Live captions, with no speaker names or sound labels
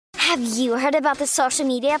Have you heard about the social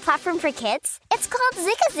media platform for kids? It's called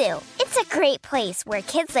Zigazoo. It's a great place where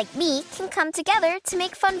kids like me can come together to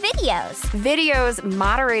make fun videos. Videos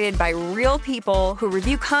moderated by real people who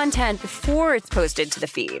review content before it's posted to the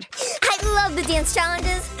feed. I love the dance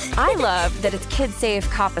challenges. I love that it's kid-safe,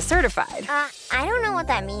 COPPA certified. I don't know what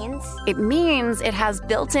that means. It means it has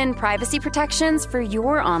built-in privacy protections for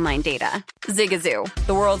your online data. Zigazoo,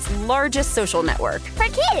 the world's largest social network. For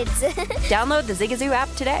kids. Download the Zigazoo app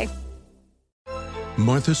today.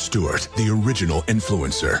 Martha Stewart, the original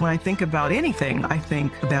influencer. When I think about anything, I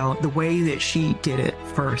think about the way that she did it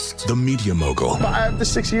first. The media mogul. 5 to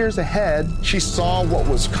 6 years ahead, she saw what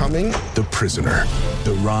was coming. The prisoner.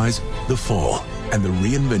 The rise, the fall, and the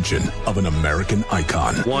reinvention of an American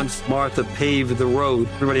icon. Once Martha paved the road,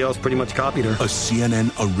 everybody else pretty much copied her. A CNN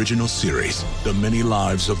original series, The Many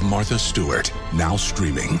Lives of Martha Stewart, now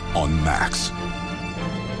streaming on Max.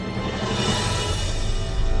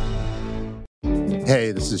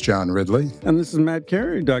 Hey, this is John Ridley. And this is Matt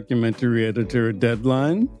Carey, documentary editor at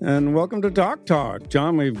Deadline. And welcome to Talk Talk.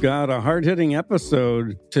 John, we've got a hard-hitting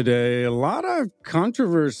episode today. A lot of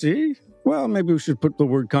controversy. Well, maybe we should put the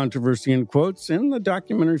word controversy in quotes in the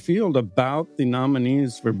documentary field about the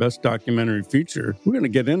nominees for Best Documentary Feature. We're going to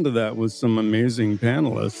get into that with some amazing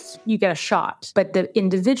panelists. You get a shot, but the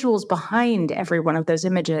individuals behind every one of those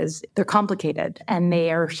images, they're complicated and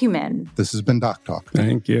they are human. This has been Doc Talk.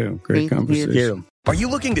 Thank you. Great conversation. You. Are you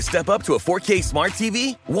looking to step up to a 4K smart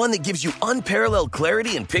TV? One that gives you unparalleled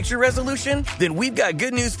clarity and picture resolution? Then we've got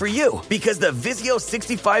good news for you, because the Vizio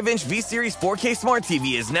 65-inch V-Series 4K smart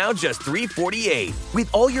TV is now just $348.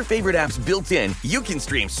 With all your favorite apps built in, you can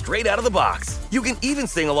stream straight out of the box. You can even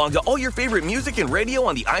sing along to all your favorite music and radio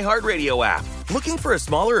on the iHeartRadio app. Looking for a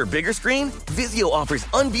smaller or bigger screen? Vizio offers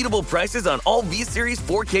unbeatable prices on all V-Series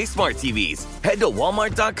 4K smart TVs. Head to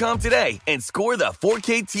Walmart.com today and score the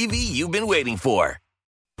 4K TV you've been waiting for.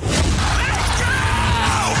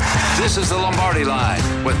 This is the Lombardi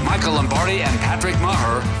Line with Michael Lombardi and Patrick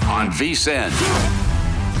Maher on VSiN.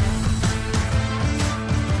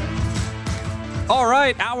 All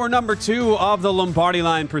right, hour number 2 of the Lombardi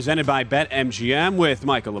Line presented by BetMGM with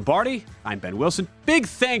Michael Lombardi. I'm Ben Wilson. Big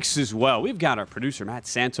thanks as well. We've got our producer, Matt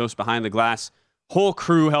Santos, behind the glass. Whole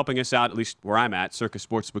crew helping us out, at least where I'm at, Circus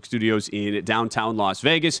Sportsbook Studios in downtown Las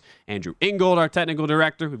Vegas. Andrew Ingold, our technical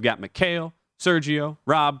director. We've got Mikhail, Sergio,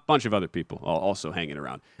 Rob, bunch of other people also hanging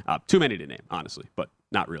around. Too many to name, honestly, but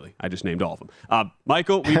not really. I just named all of them.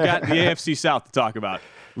 Michael, we've got the AFC South to talk about.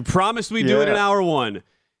 We promised we'd do it in hour 1.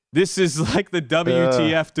 This is like the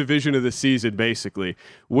WTF division of the season, basically,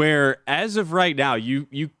 where as of right now,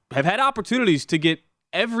 you have had opportunities to get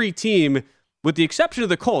every team, with the exception of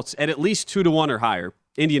the Colts, at least 2-1 or higher.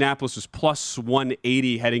 Indianapolis was plus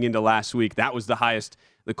 180 heading into last week. That was the highest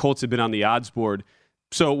the Colts had been on the odds board.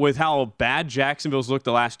 So with how bad Jacksonville's looked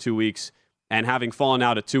the last 2 weeks and having fallen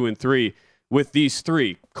out at 2-3, with these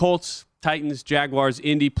 3, Colts, Titans, Jaguars,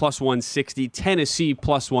 Indy plus 160, Tennessee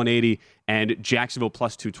plus 180, and Jacksonville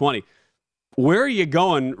plus 220. Where are you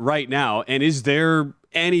going right now? And is there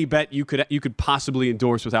any bet you could possibly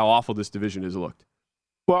endorse with how awful this division has looked?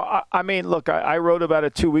 Well, I mean, look, I wrote about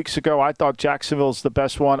it 2 weeks ago. I thought Jacksonville's the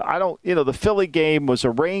best one. The Philly game was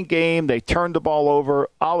a rain game. They turned the ball over.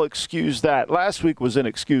 I'll excuse that. Last week was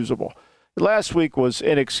inexcusable.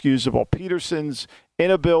 Peterson's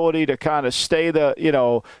inability to kind of stay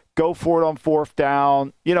go for it on fourth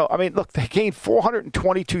down. Look, they gained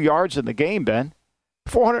 422 yards in the game, Ben.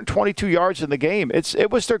 422 yards in the game.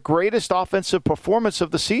 It was their greatest offensive performance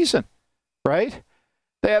of the season, right?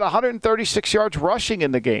 They had 136 yards rushing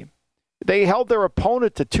in the game. They held their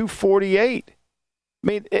opponent to 248. I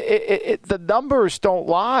mean, the numbers don't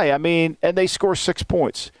lie. I mean, and they score 6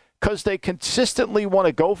 points because they consistently want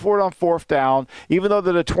to go for it on fourth down, even though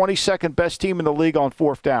they're the 22nd best team in the league on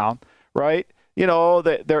fourth down, right?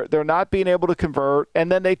 They're not being able to convert,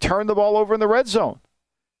 and then they turn the ball over in the red zone.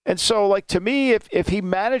 And so, to me, if he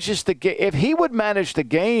manages if he would manage the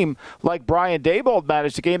game like Brian Daboll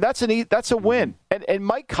managed the game, that's a win, and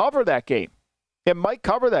might cover that game. It might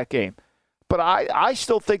cover that game, but I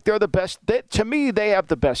still think they're the best. To me, they have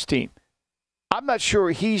the best team. I'm not sure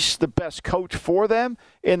he's the best coach for them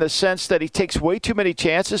in the sense that he takes way too many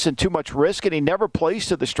chances and too much risk, and he never plays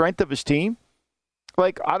to the strength of his team.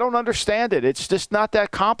 I don't understand it. It's just not that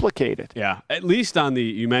complicated. Yeah, at least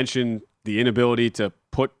you mentioned the inability to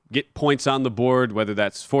get points on the board, whether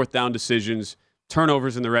that's fourth down decisions,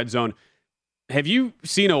 turnovers in the red zone. Have you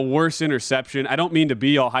seen a worse interception? I don't mean to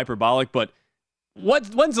be all hyperbolic, but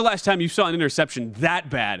when's the last time you saw an interception that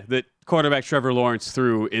bad that quarterback Trevor Lawrence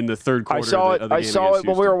threw in the third quarter. I saw it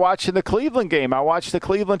when we were watching the Cleveland game. I watched the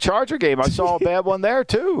Cleveland Charger game. I saw a bad one there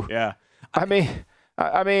too. Yeah. I mean,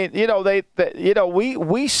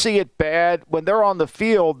 we see it bad when they're on the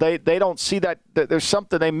field. They don't see that there's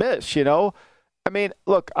something they miss. I mean,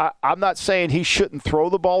 look, I'm not saying he shouldn't throw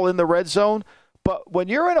the ball in the red zone, but when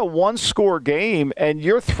you're in a one-score game and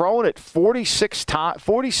you're throwing it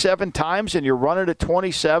 47 times and you're running it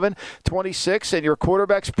 27, 26, and your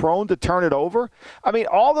quarterback's prone to turn it over, I mean,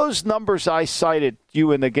 all those numbers I cited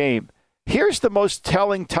you in the game. Here's the most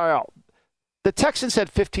telling tale. The Texans had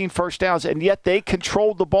 15 first downs, and yet they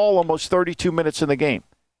controlled the ball almost 32 minutes in the game.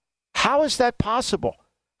 How is that possible?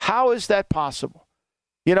 How is that possible?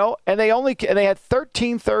 And they had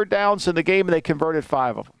 13 third downs in the game, and they converted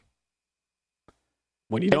 5 of them.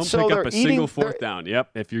 When you don't pick up a single fourth down,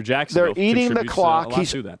 if you're Jacksonville, they're eating the clock. He's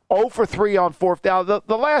 0 for 3 on fourth down. The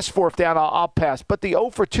last fourth down I'll pass, but the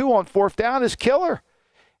 0 for 2 on fourth down is killer.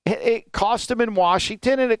 It cost him in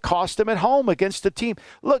Washington, and it cost him at home against the team.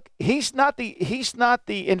 Look, he's not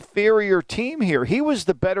the inferior team here. He was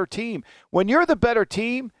the better team. When you're the better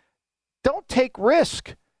team, don't take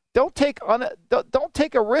risk. Don't take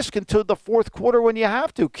a risk until the fourth quarter when you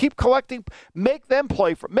have to. Keep collecting. Make them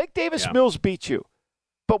play make Davis Mills beat you.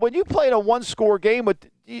 But when you play in a one-score game with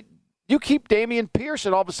you keep Damian Pierce,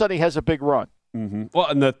 and all of a sudden he has a big run. Mm-hmm. Well,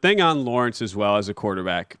 and the thing on Lawrence as well as a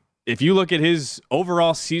quarterback, if you look at his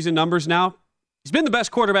overall season numbers now, he's been the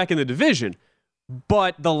best quarterback in the division.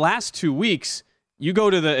 But the last 2 weeks, you go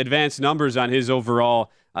to the advanced numbers on his overall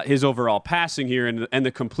passing here and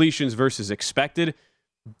the completions versus expected.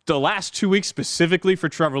 The last 2 weeks specifically for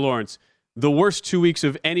Trevor Lawrence, the worst 2 weeks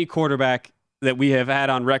of any quarterback that we have had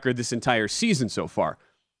on record this entire season so far.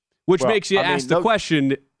 Which makes you ask the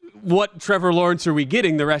question, what Trevor Lawrence are we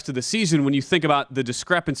getting the rest of the season when you think about the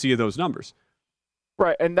discrepancy of those numbers?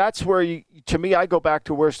 Right, and that's where to me, I go back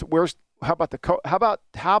to where's how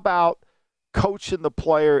about coaching the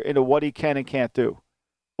player into what he can and can't do?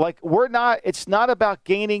 Like it's not about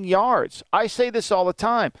gaining yards. I say this all the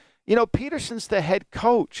time. Peterson's the head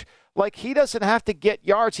coach. Like, he doesn't have to get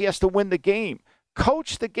yards, he has to win the game.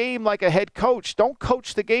 Coach the game like a head coach. Don't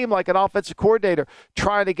coach the game like an offensive coordinator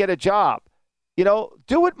trying to get a job.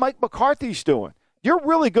 Do what Mike McCarthy's doing. You're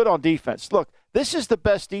really good on defense. Look, this is the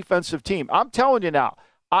best defensive team. I'm telling you now,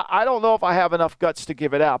 I don't know if I have enough guts to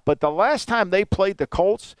give it out, but the last time they played the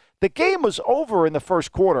Colts, the game was over in the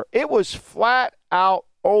first quarter. It was flat out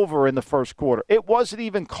over in the first quarter. It wasn't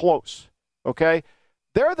even close, okay?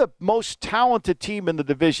 They're the most talented team in the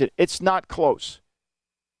division. It's not close.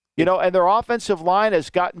 And their offensive line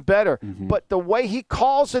has gotten better. Mm-hmm. But the way he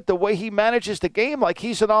calls it, the way he manages the game, like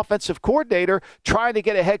he's an offensive coordinator trying to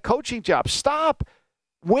get a head coaching job. Stop.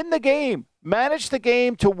 Win the game. Manage the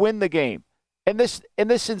game to win the game. And this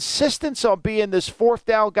insistence on being this fourth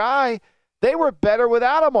down guy, they were better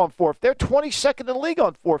without him on fourth. They're 22nd in the league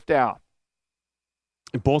on fourth down.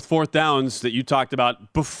 Both fourth downs that you talked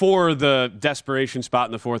about before the desperation spot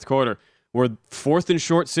in the fourth quarter were fourth and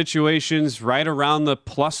short situations right around the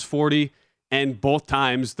plus 40, and both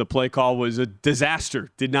times the play call was a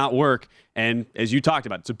disaster, did not work. And as you talked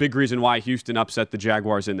about, it's a big reason why Houston upset the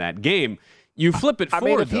Jaguars in that game. You flip it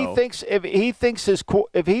forward, if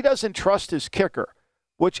he doesn't trust his kicker,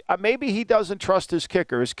 which maybe he doesn't trust his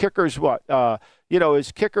kicker. His kicker is what?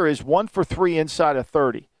 His kicker is 1 for 3 inside of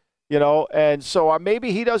 30. And so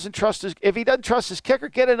maybe he doesn't trust if he doesn't trust his kicker,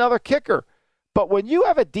 get another kicker. But when you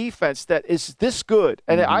have a defense that is this good,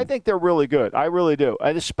 and I think they're really good, I really do,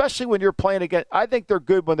 and especially when you're playing against, I think they're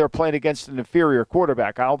good when they're playing against an inferior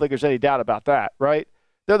quarterback. I don't think there's any doubt about that, right?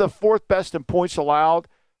 They're the 4th best in points allowed,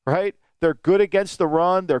 right? They're good against the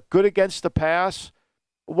run. They're good against the pass.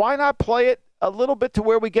 Why not play it a little bit to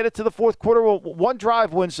where we get it to the fourth quarter? Well, one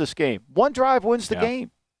drive wins this game. One drive wins the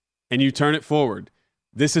game. And you turn it forward.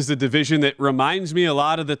 This is the division that reminds me a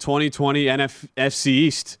lot of the 2020 NFC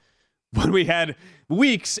East, when we had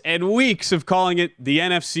weeks and weeks of calling it the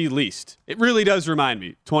NFC least. It really does remind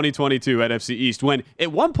me, 2022 NFC East, when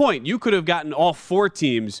at one point you could have gotten all 4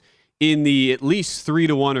 teams in the at least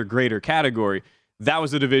 3-1 or greater category. That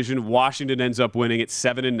was the division. Washington ends up winning at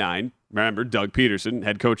 7-9. Remember, Doug Peterson,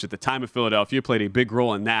 head coach at the time of Philadelphia, played a big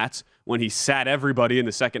role in that when he sat everybody in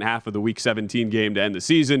the second half of the Week 17 game to end the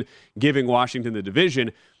season, giving Washington the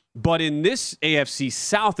division. But in this AFC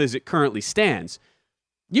South as it currently stands,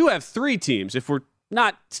 you have 3 teams, if we're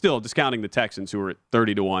not still discounting the Texans, who are at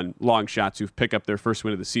 30-1, long shots who've picked up their first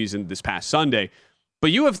win of the season this past Sunday.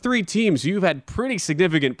 But you have 3 teams you've had pretty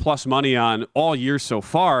significant plus money on all year so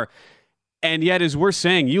far. And yet, as we're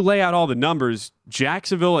saying, you lay out all the numbers,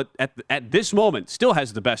 Jacksonville at this moment still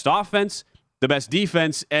has the best offense the best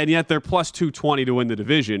defense, and yet they're plus 220 to win the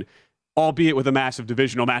division, albeit with a massive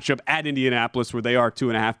divisional matchup at Indianapolis where they are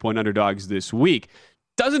 2.5-point underdogs this week.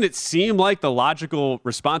 Doesn't it seem like the logical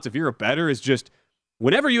response, if you're a bettor, is just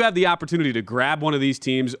whenever you have the opportunity to grab one of these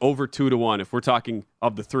teams over 2-1, if we're talking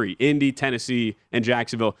of the three, Indy, Tennessee, and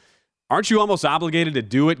Jacksonville, aren't you almost obligated to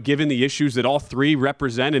do it given the issues that all three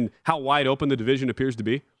represent and how wide open the division appears to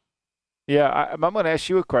be? Yeah, I'm going to ask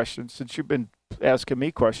you a question since you've been asking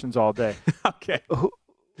me questions all day. Okay.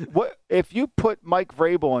 What if you put Mike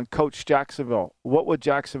Vrabel and coach Jacksonville, what would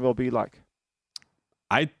Jacksonville be like?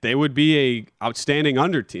 They would be a outstanding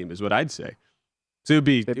under team, is what I'd say. So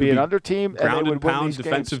they'd be an under team, ground and they would and pound win these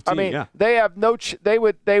defensive games. team. I mean, yeah. they have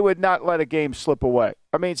they would not let a game slip away.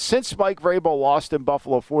 I mean, since Mike Vrabel lost in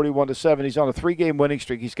Buffalo 41-7, he's on a 3-game winning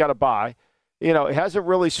streak. He's got a bye. You know, he hasn't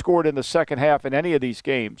really scored in the second half in any of these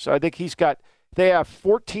games. I think they have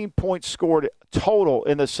 14 points scored total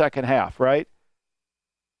in the second half, right?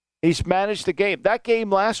 He's managed the game. That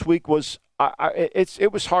game last week was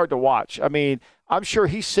it was hard to watch. I mean, I'm sure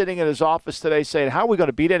he's sitting in his office today saying, how are we going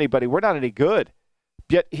to beat anybody? We're not any good.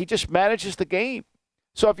 Yet he just manages the game.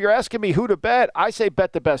 So if you're asking me who to bet, I say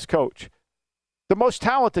bet the best coach. The most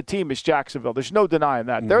talented team is Jacksonville. There's no denying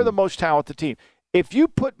that. Mm-hmm. They're the most talented team. If you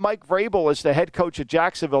put Mike Vrabel as the head coach of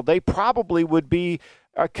Jacksonville, they probably would be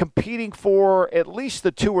competing for at least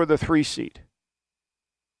the 2 or the 3 seed.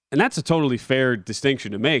 And that's a totally fair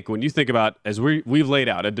distinction to make when you think about, as we've laid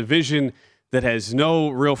out, a division that has no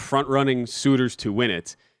real front-running suitors to win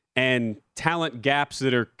it and talent gaps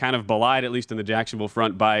that are kind of belied, at least in the Jacksonville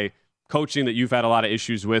front, by coaching that you've had a lot of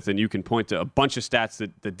issues with, and you can point to a bunch of stats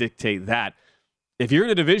that dictate that. If you're in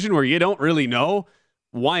a division where you don't really know,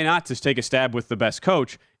 why not just take a stab with the best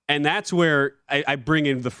coach? And that's where I bring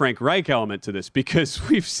in the Frank Reich element to this, because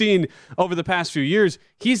we've seen over the past few years,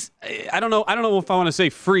 I don't know if I want to say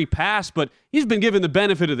free pass, but he's been given the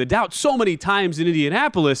benefit of the doubt so many times in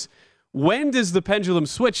Indianapolis. When does the pendulum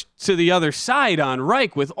switch to the other side on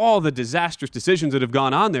Reich with all the disastrous decisions that have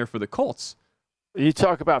gone on there for the Colts? You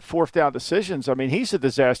talk about fourth down decisions. I mean, he's a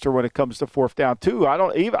disaster when it comes to fourth down too. I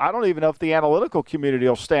don't even know if the analytical community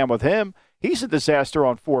will stand with him. He's a disaster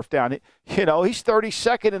on fourth down. You know, he's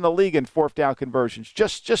 32nd in the league in fourth down conversions.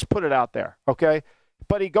 Just put it out there, okay?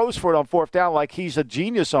 But he goes for it on fourth down like he's a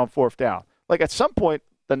genius on fourth down. Like at some point,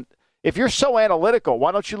 then if you're so analytical,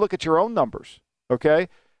 why don't you look at your own numbers, okay?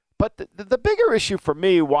 But the bigger issue for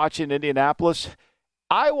me watching Indianapolis,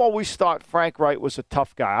 I always thought Frank Reich was a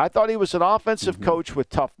tough guy. I thought he was an offensive coach with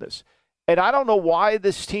toughness. And I don't know why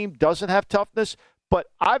this team doesn't have toughness,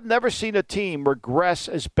 but I've never seen a team regress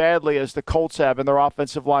as badly as the Colts have in their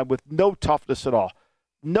offensive line with no toughness at all.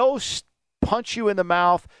 No punch you in the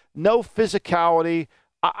mouth, no physicality.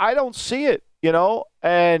 I don't see it, you know.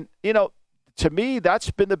 And, you know, to me,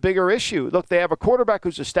 that's been the bigger issue. Look, they have a quarterback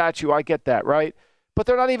who's a statue. I get that, right? But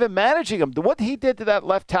they're not even managing him. What he did to that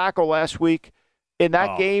left tackle last week in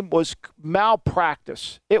that game was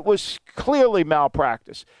malpractice. It was clearly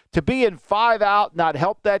malpractice. To be in 5 out, not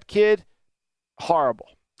help that kid, horrible.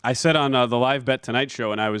 I said on the Live Bet Tonight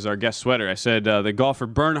show, and I was our guest sweater, I said the golfer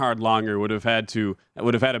Bernhard Langer would have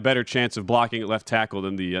had a better chance of blocking at left tackle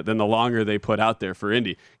than the Langer they put out there for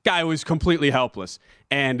Indy. Guy was completely helpless.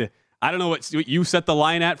 And I don't know what you set the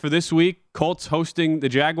line at for this week. Colts hosting the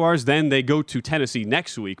Jaguars, then they go to Tennessee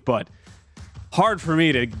next week. But hard for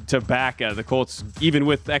me to back the Colts, even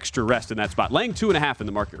with extra rest in that spot. Laying 2.5 in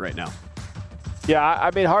the market right now. Yeah, I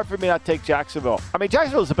mean, hard for me not to take Jacksonville. I mean,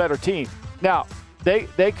 Jacksonville's a better team. Now,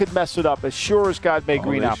 they could mess it up as sure as God made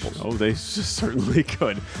green apples. They certainly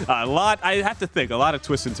could. I have to think, a lot of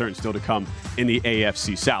twists and turns still to come in the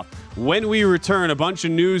AFC South. When we return, a bunch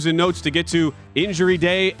of news and notes to get to. Injury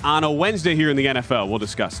day on a Wednesday here in the NFL. We'll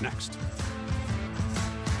discuss next.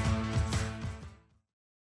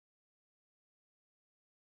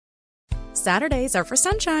 Saturdays are for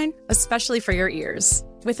sunshine, especially for your ears.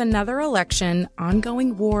 With another election,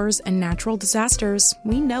 ongoing wars, and natural disasters,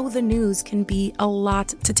 we know the news can be a lot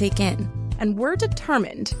to take in. And we're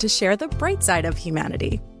determined to share the bright side of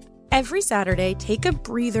humanity. Every Saturday, take a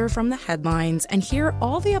breather from the headlines and hear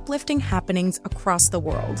all the uplifting happenings across the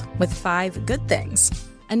world with 5 Good Things,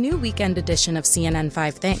 a new weekend edition of CNN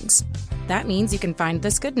 5 Things. That means you can find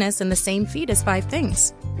this goodness in the same feed as 5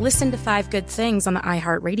 Things. Listen to 5 Good Things on the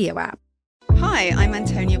iHeartRadio app. Hi, I'm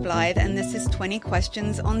Antonia Blythe, and this is 20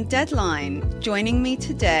 Questions on Deadline. Joining me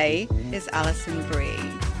today is Alison Brie.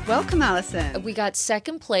 Welcome, Alison. We got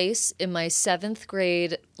second place in my 7th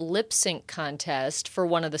grade lip sync contest for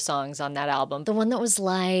one of the songs on that album. The one that was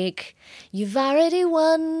like, "You've already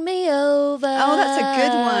won me over." Oh, that's a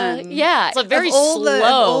good one. Yeah, it's a very of all slow. Of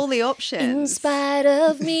all the options. In spite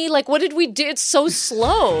of me. Like, what did we do? It's so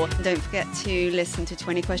slow. Don't forget to listen to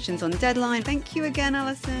 20 Questions on Deadline. Thank you again,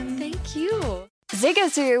 Alison. Thank you.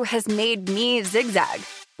 Zigazoo has made me zigzag.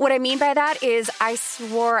 What I mean by that is I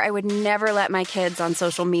swore I would never let my kids on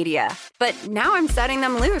social media, but now I'm setting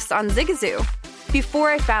them loose on Zigazoo. Before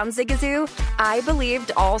I found Zigazoo, I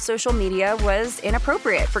believed all social media was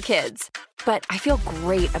inappropriate for kids. But I feel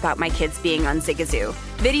great about my kids being on Zigazoo.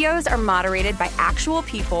 Videos are moderated by actual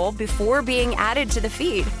people before being added to the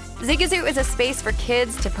feed. Zigazoo is a space for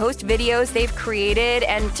kids to post videos they've created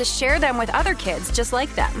and to share them with other kids just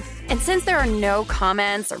like them. And since there are no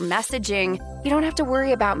comments or messaging, you don't have to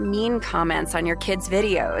worry about mean comments on your kids'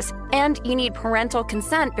 videos. And you need parental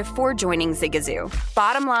consent before joining Zigazoo.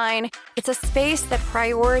 Bottom line, it's a space that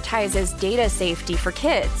prioritizes data safety for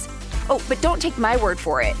kids. Oh, but don't take my word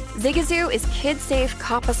for it. Zigazoo is KidSafe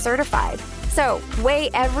COPPA certified. So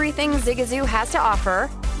weigh everything Zigazoo has to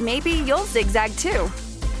offer. Maybe you'll zigzag too.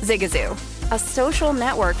 Zigazoo, a social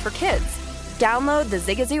network for kids. Download the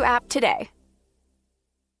Zigazoo app today.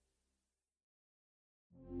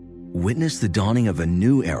 Witness the dawning of a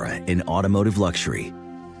new era in automotive luxury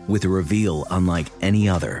with a reveal unlike any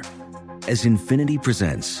other as Infiniti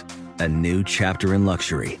presents a new chapter in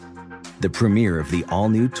luxury, the premiere of the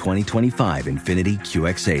all-new 2025 Infiniti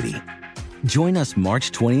QX80. Join us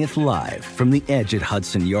March 20th live from the Edge at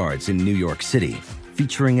Hudson Yards in New York City,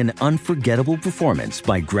 featuring an unforgettable performance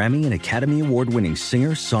by Grammy and Academy Award-winning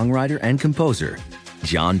singer, songwriter, and composer,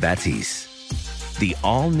 Jon Batiste. The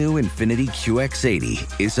all-new Infiniti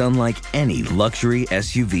QX80 is unlike any luxury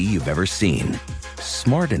SUV you've ever seen.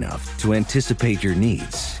 Smart enough to anticipate your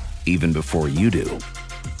needs, even before you do.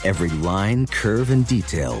 Every line, curve, and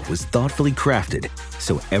detail was thoughtfully crafted,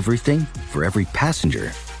 so everything for every passenger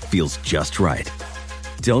feels just right.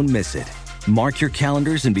 Don't miss it. Mark your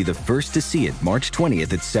calendars and be the first to see it March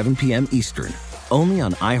 20th at 7 p.m. Eastern, only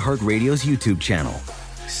on iHeartRadio's YouTube channel.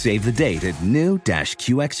 Save the date at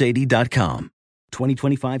new-QX80.com.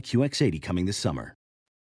 2025 QX80 coming this summer.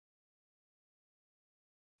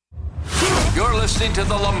 You're listening to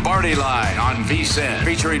The Lombardi Line on VSiN,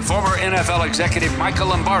 featuring former NFL executive Michael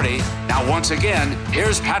Lombardi. Now, once again,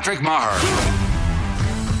 here's Patrick Maher.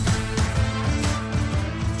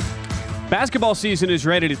 Basketball season is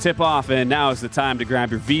ready to tip off, and now is the time to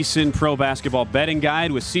grab your VSiN Pro Basketball Betting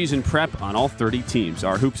Guide with season prep on all 30 teams.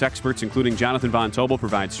 Our hoops experts, including Jonathan Von Tobel,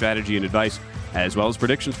 provide strategy and advice, as well as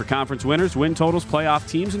predictions for conference winners, win totals, playoff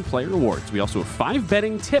teams, and player awards. We also have 5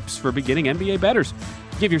 betting tips for beginning NBA bettors.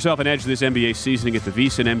 Give yourself an edge this NBA season and get the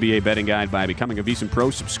VSiN NBA Betting Guide by becoming a VSiN Pro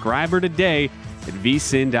subscriber today at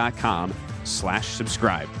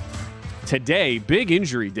vsin.com/subscribe. Today, big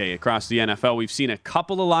injury day across the NFL. We've seen a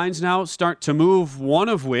couple of lines now start to move, one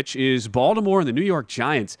of which is Baltimore and the New York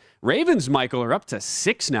Giants. Ravens, Michael, are up to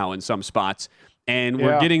 6 now in some spots. And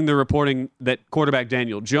we're getting the reporting that quarterback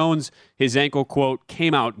Daniel Jones, his ankle, quote,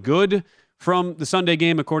 came out good from the Sunday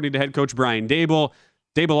game, according to head coach Brian Daboll.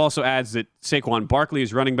 Daboll also adds that Saquon Barkley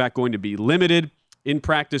is running back going to be limited in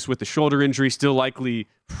practice with the shoulder injury, still likely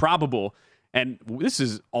probable. And this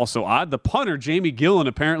is also odd. The punter, Jamie Gillen,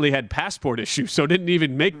 apparently had passport issues, so didn't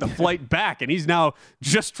even make the flight back. And he's now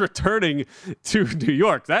just returning to New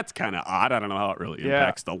York. That's kind of odd. I don't know how it really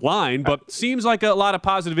impacts the line, but seems like a lot of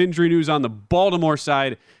positive injury news on the Baltimore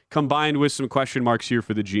side, combined with some question marks here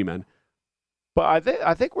for the G-men. But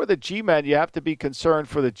I think where the G-men, you have to be concerned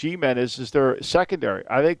for the G-men is their secondary.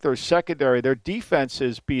 I think their secondary, their defense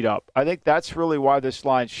is beat up. I think that's really why this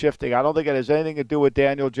line's shifting. I don't think it has anything to do with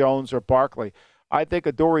Daniel Jones or Barkley. I think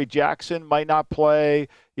Adoree Jackson might not play.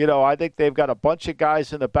 You know, I think they've got a bunch of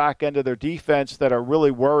guys in the back end of their defense that are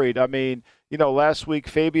really worried. I mean, you know, last week,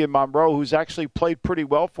 Fabian Monroe, who's actually played pretty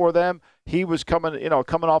well for them, he was coming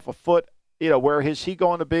off a foot. You know, where is he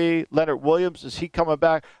going to be? Leonard Williams, is he coming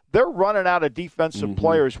back? They're running out of defensive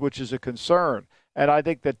players, which is a concern. And I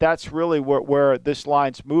think that that's really where this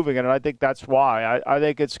line's moving, and I think that's why. I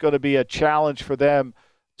think it's going to be a challenge for them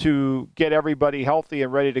to get everybody healthy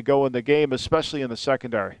and ready to go in the game, especially in the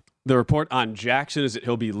secondary. The report on Jackson is that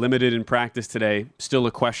he'll be limited in practice today. Still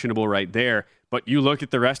a questionable right there. But you look at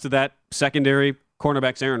the rest of that secondary,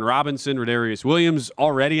 cornerbacks Aaron Robinson, Rodarius Williams,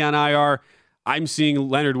 already on IR. I'm seeing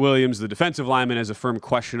Leonard Williams, the defensive lineman, as a firm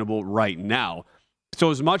questionable right now.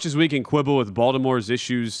 So as much as we can quibble with Baltimore's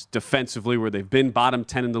issues defensively, where they've been bottom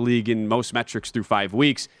 10 in the league in most metrics through 5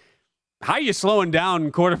 weeks, how are you slowing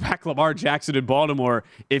down quarterback Lamar Jackson in Baltimore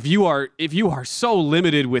if you are so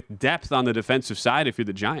limited with depth on the defensive side if you're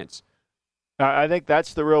the Giants? I think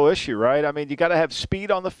that's the real issue, right? I mean, you got to have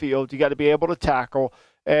speed on the field. You got to be able to tackle.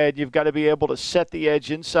 and you've got to be able to set the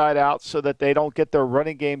edge inside out so that they don't get their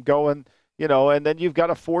running game going, and then you've got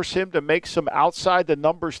to force him to make some outside the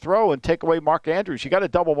numbers throw and take away Mark Andrews. You got to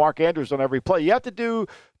double Mark Andrews on every play. You have to do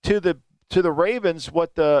to the Ravens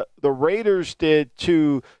what the Raiders did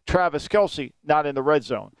to Travis Kelce, not in the red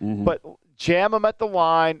zone, but jam him at the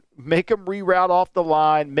line, make him reroute off the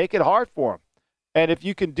line, make it hard for him. And if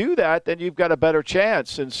you can do that, then you've got a better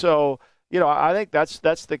chance. And so, I think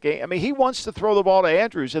that's the game. I mean, he wants to throw the ball to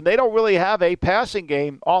Andrews, and they don't really have a passing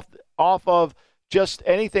game off of just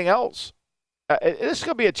anything else. This is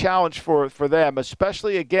going to be a challenge for them,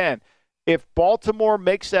 especially, again, if Baltimore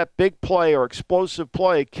makes that big play or explosive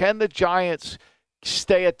play, can the Giants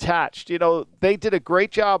stay attached? They did a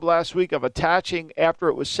great job last week of attaching after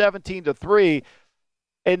it was 17-3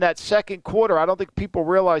 in that second quarter. I don't think people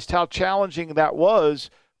realized how challenging that was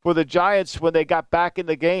for the Giants when they got back in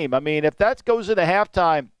the game. I mean, if that goes into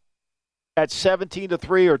halftime at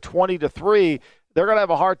 17-3 or 20-3, they're going to have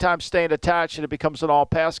a hard time staying attached, and it becomes an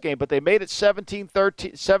all-pass game. But they made it 17-13,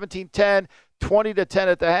 17-10, 20-10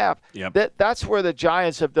 at the half. Yep. That's where the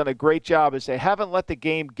Giants have done a great job, is they haven't let the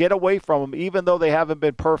game get away from them, even though they haven't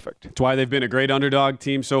been perfect. That's why they've been a great underdog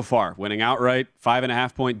team so far, winning outright,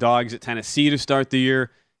 5.5-point dogs at Tennessee to start the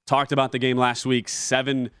year. Talked about the game last week,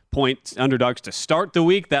 7-point underdogs to start the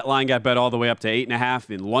week. That line got bet all the way up to 8.5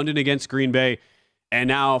 in London against Green Bay, and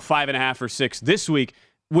now 5.5 or 6 this week.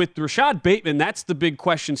 With Rashad Bateman, that's the big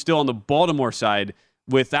question still on the Baltimore side.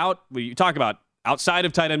 You talk about outside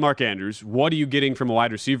of tight end Mark Andrews, what are you getting from a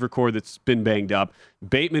wide receiver core that's been banged up?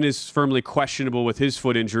 Bateman is firmly questionable with his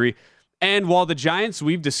foot injury. And while the Giants,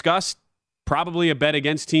 we've discussed, probably a bet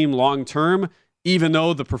against team long term, even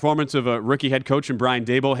though the performance of a rookie head coach in Brian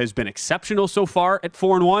Daboll has been exceptional so far at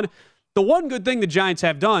 4-1, the one good thing the Giants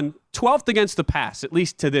have done, 12th against the pass, at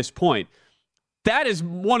least to this point. That is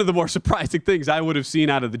one of the more surprising things I would have seen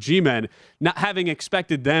out of the G-Men, not having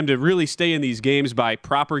expected them to really stay in these games by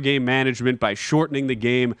proper game management, by shortening the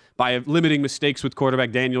game, by limiting mistakes with quarterback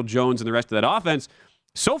Daniel Jones and the rest of that offense.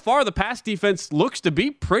 So far, the pass defense looks to be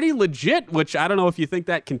pretty legit, which I don't know if you think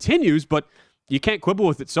that continues, but you can't quibble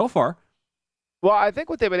with it so far. Well, I think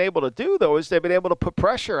what they've been able to do, though, is they've been able to put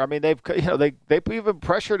pressure. I mean, they've even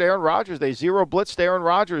pressured Aaron Rodgers. They zero blitzed Aaron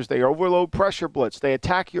Rodgers. They overload pressure blitz. They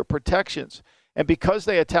attack your protections. And because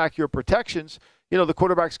they attack your protections, the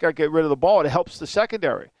quarterback's got to get rid of the ball. And it helps the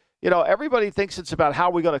secondary. Everybody thinks it's about how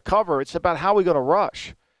we're going to cover. It's about how we're going to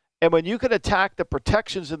rush. And when you can attack the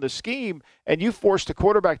protections in the scheme and you force the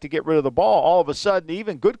quarterback to get rid of the ball, all of a sudden,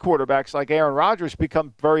 even good quarterbacks like Aaron Rodgers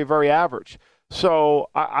become very, very average. So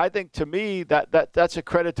I think, to me, that's a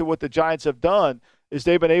credit to what the Giants have done, is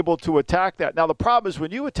they've been able to attack that. Now, the problem is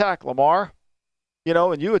when you attack Lamar,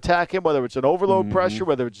 and you attack him, whether it's an overload pressure,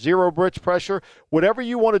 whether it's zero blitz pressure, whatever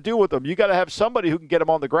you want to do with him, you got to have somebody who can get him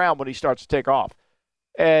on the ground when he starts to take off.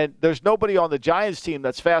 And there's nobody on the Giants team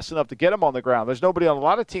that's fast enough to get him on the ground. There's nobody on a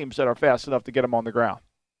lot of teams that are fast enough to get him on the ground.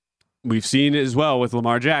 We've seen it as well with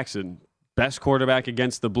Lamar Jackson. Best quarterback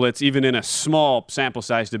against the blitz, even in a small sample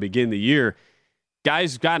size to begin the year.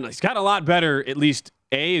 He's gotten a lot better, at least,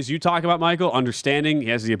 as you talk about, Michael, understanding he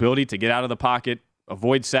has the ability to get out of the pocket,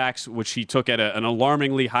 avoid sacks, which he took at an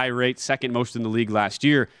alarmingly high rate, second most in the league last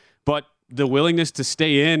year. But the willingness to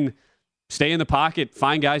stay in the pocket,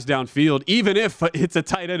 find guys downfield, even if it's a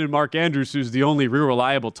tight end in Mark Andrews, who's the only real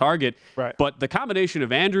reliable target. Right. But the combination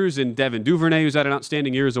of Andrews and Devin Duvernay, who's had an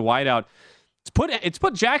outstanding year as a wideout, it's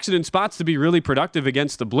put Jackson in spots to be really productive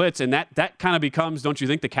against the blitz, and that kind of becomes, don't you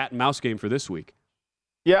think, the cat and mouse game for this week?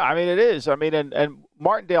 Yeah, I mean, it is. I mean, and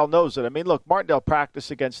Martindale knows it. I mean, look, Martindale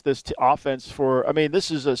practiced against this offense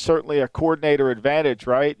this is certainly a coordinator advantage,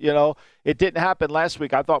 right? It didn't happen last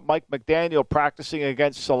week. I thought Mike McDaniel practicing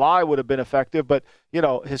against Saleh would have been effective, but,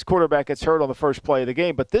 his quarterback gets hurt on the first play of the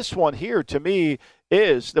game. But this one here, to me,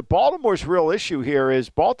 is the Baltimore's real issue here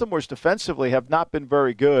is Baltimore's defensively have not been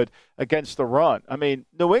very good against the run. I mean,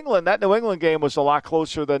 that New England game was a lot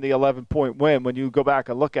closer than the 11-point win when you go back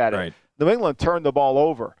and look at it. Right. New England turned the ball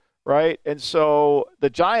over, right? And so the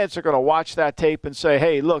Giants are going to watch that tape and say,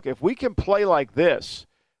 hey, look, if we can play like this,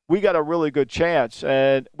 we got a really good chance.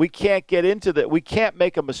 And we can't get into that. We can't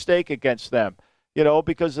make a mistake against them,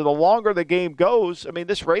 because the longer the game goes, I mean,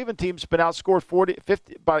 this Raven team's been outscored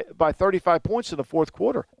 50 by 35 points in the fourth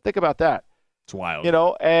quarter. Think about that. It's wild.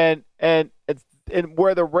 And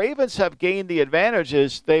where the Ravens have gained the advantage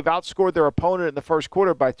is they've outscored their opponent in the first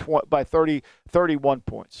quarter by 31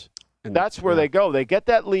 points. And that's where they go. They get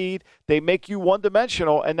that lead. They make you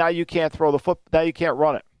one-dimensional, and now you can't throw the foot. Now you can't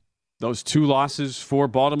run it. Those 2 losses for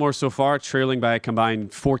Baltimore so far, trailing by a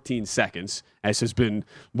combined 14 seconds, as has been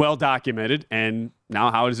well documented. And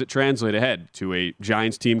now how does it translate ahead to a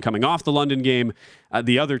Giants team coming off the London game?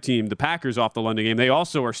 The other team, the Packers, off the London game, they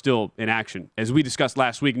also are still in action. As we discussed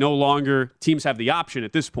last week, no longer teams have the option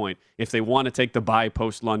at this point if they want to take the bye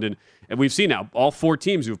post-London. And we've seen now all 4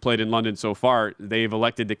 teams who've played in London so far, they've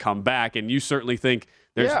elected to come back. And you certainly think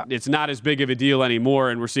it's not as big of a deal anymore,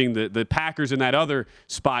 and we're seeing the Packers in that other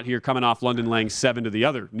spot here coming off London laying 7 to the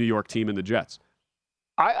other New York team and the Jets.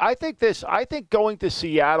 I think going to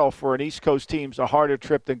Seattle for an East Coast team is a harder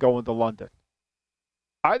trip than going to London.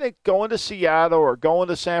 I think going to Seattle or going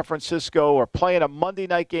to San Francisco or playing a Monday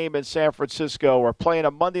night game in San Francisco or playing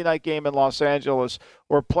a Monday night game in Los Angeles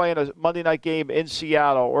or playing a Monday night game in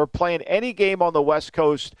Seattle or playing any game on the West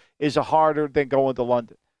Coast is harder than going to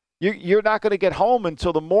London. You're not going to get home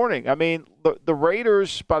until the morning. I mean, the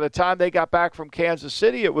Raiders, by the time they got back from Kansas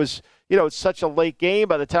City, it was, it's such a late game.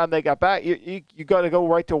 By the time they got back, you got to go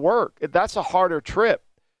right to work. That's a harder trip.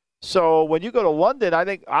 So when you go to London, I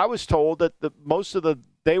think I was told that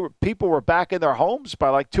people were back in their homes by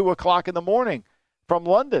like 2:00 in the morning from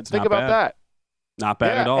London. Think about that. Not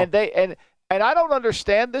bad at all. And I don't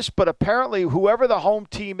understand this, but apparently whoever the home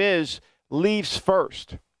team is leaves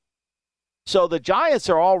first. So the Giants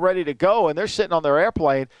are all ready to go, and they're sitting on their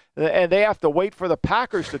airplane, and they have to wait for the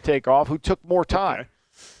Packers to take off, who took more time.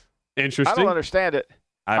 Interesting. I don't understand it.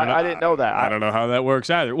 I didn't know that. I don't know how that works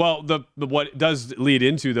either. Well, what it does lead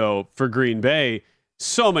into, though, for Green Bay,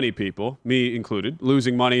 so many people, me included,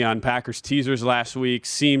 losing money on Packers teasers last week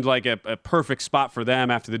seemed like a perfect spot for them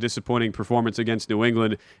after the disappointing performance against New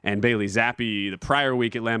England and Bailey Zappi the prior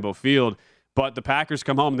week at Lambeau Field. But the Packers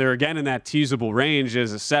come home. They're again in that teasable range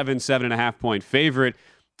as a 7.5 point favorite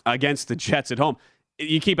against the Jets at home.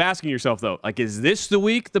 You keep asking yourself, though, is this the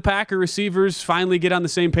week the Packer receivers finally get on the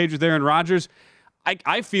same page with Aaron Rodgers?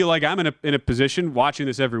 I feel like I'm in a position watching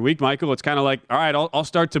this every week, Michael. It's kind of like, all right, I'll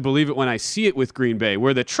start to believe it when I see it with Green Bay,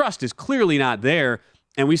 where the trust is clearly not there.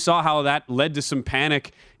 And we saw how that led to some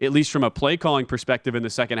panic, at least from a play calling perspective in the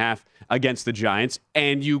second half against the Giants.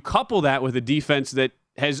 And you couple that with a defense that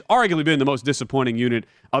has arguably been the most disappointing unit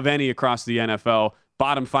of any across the NFL,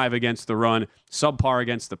 bottom 5 against the run, subpar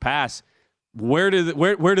against the pass. Where do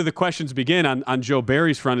the questions begin on Joe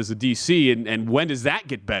Barry's front as a DC, and when does that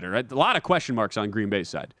get better? A lot of question marks on Green Bay's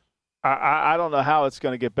side. I don't know how it's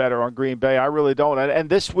going to get better on Green Bay. I really don't. And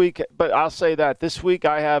this week, but I'll say that this week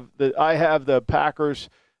I have the Packers.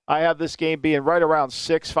 I have this game being right around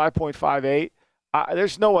 5.58.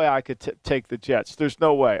 There's no way I could take the Jets. There's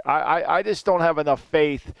no way. I just don't have enough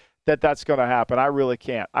faith that that's going to happen. I really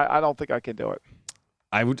can't. I don't think I can do it.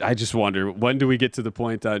 I just wonder, when do we get to the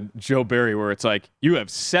point on Joe Barry where it's like you have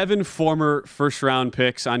 7 former first-round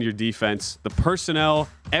picks on your defense, the personnel,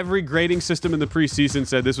 every grading system in the preseason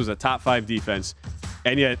said this was a top 5 defense,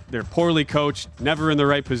 and yet they're poorly coached, never in the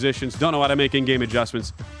right positions, don't know how to make in-game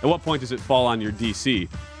adjustments. At what point does it fall on your DC?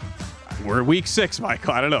 We're week 6,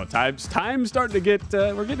 Michael. I don't know. Time's starting to get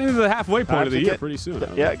we're getting into the halfway point of the year pretty soon.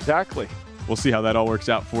 Yeah, exactly. We'll see how that all works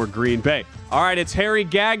out for Green Bay. All right, it's Harry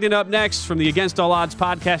Gagnon up next from the Against All Odds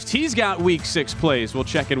podcast. He's got week 6 plays. We'll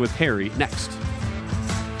check in with Harry next.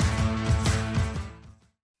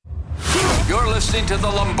 You're listening to the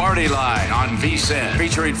Lombardi Line on VSiN,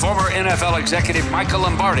 featuring former NFL executive Michael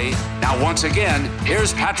Lombardi. Now, once again,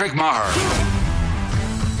 here's Patrick Maher.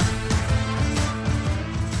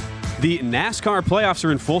 The NASCAR playoffs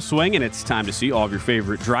are in full swing, and it's time to see all of your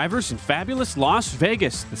favorite drivers in fabulous Las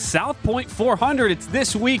Vegas. The South Point 400, it's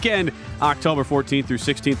this weekend, October 14th through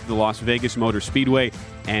 16th at the Las Vegas Motor Speedway.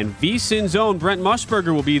 And VSiN's own Brent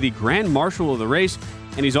Musburger will be the Grand Marshal of the race,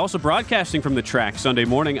 and he's also broadcasting from the track Sunday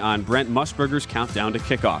morning on Brent Musburger's Countdown to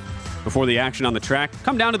Kickoff. Before the action on the track,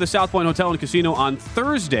 come down to the South Point Hotel and Casino on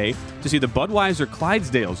Thursday to see the Budweiser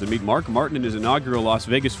Clydesdales and meet Mark Martin in his inaugural Las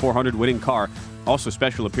Vegas 400 winning car. Also,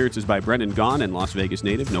 special appearances by Brendan Gaughan and Las Vegas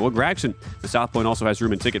native Noah Gragson. The South Point also has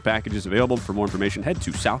room and ticket packages available. For more information, head to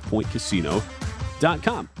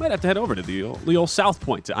southpointcasino.com. Might have to head over to the old South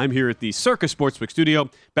Point. I'm here at the Circus Sportsbook studio.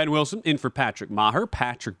 Ben Wilson in for Patrick Maher.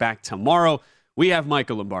 Patrick back tomorrow. We have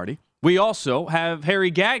Michael Lombardi. We also have Harry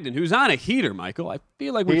Gagnon, who's on a heater, Michael. I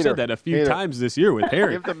feel like we've said that a few times this year with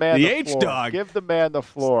Harry. Give the man the H-Dog. Give the man the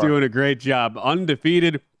floor. He's doing a great job.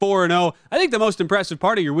 Undefeated, 4-0. I think the most impressive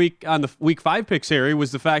part of your week on the Week 5 picks, Harry,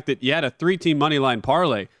 was the fact that you had a 3-team moneyline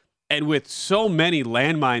parlay. And with so many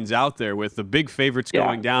landmines out there, with the big favorites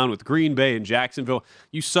going down, with Green Bay and Jacksonville,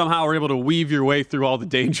 you somehow were able to weave your way through all the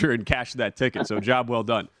danger and cash that ticket. So job well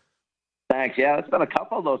done. Thanks. Yeah, it's been a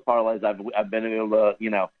couple of those parlays I've been able to,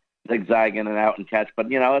 zigzag in and out and catch.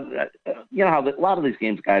 But, you know how a lot of these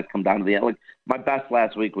games, guys, come down to the end. Like, my best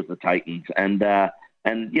last week was the Titans. And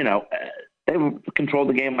you know, they controlled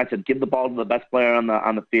the game. I said, give the ball to the best player on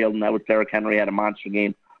the field, and that was Derrick Henry. Had a monster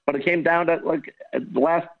game. But it came down to, like, the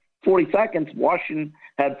last 40 seconds, Washington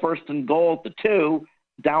had first and goal at the 2,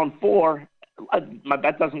 down 4. My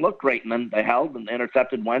bet doesn't look great. And then they held and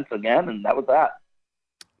intercepted Wentz again, and that was that.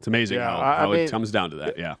 It's amazing how it comes down to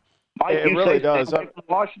that, yeah. Mike, it really does. Stay away from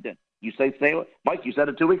Washington. You say stay away. Mike, you said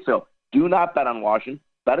it 2 weeks ago. Do not bet on Washington.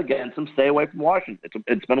 Bet against them. Stay away from Washington.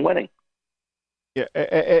 It's been winning. Yeah,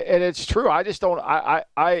 and it's true. I just don't.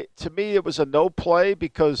 I to me, it was a no play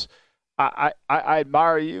because I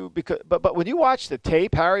admire you but when you watch the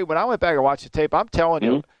tape, Harry, when I went back and watched the tape, I'm telling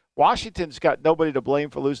you, Washington's got nobody to blame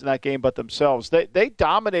for losing that game but themselves. They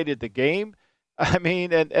dominated the game. I mean,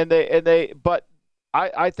 but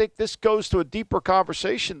I think this goes to a deeper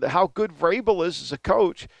conversation, how good Vrabel is as a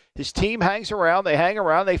coach. His team hangs around, they hang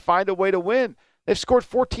around, they find a way to win. They've scored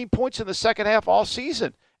 14 points in the second half all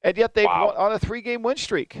season, and yet they've won on a 3-game win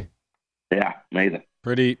streak. Yeah, amazing.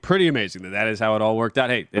 Pretty amazing that is how it all worked out.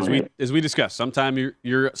 Hey, as we discussed, sometimes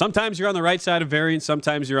you're on the right side of variance,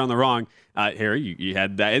 sometimes you're on the wrong. Harry, you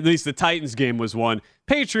had that. At least the Titans game was one.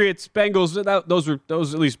 Patriots, Bengals.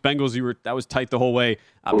 Those at least Bengals. That was tight the whole way.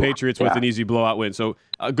 Patriots with an easy blowout win. So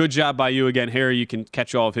good job by you again, Harry. You can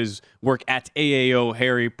catch all of his work at AAO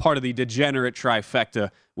Harry, part of the degenerate trifecta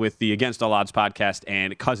with the Against All Odds podcast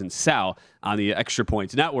and Cousin Sal on the Extra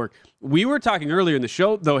Points Network. We were talking earlier in the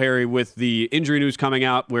show, though, Harry, with the injury news coming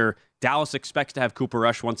out where Dallas expects to have Cooper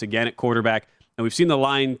Rush once again at quarterback, and we've seen the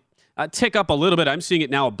line tick up a little bit. I'm seeing it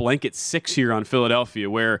now a blanket 6 here on Philadelphia,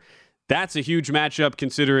 where that's a huge matchup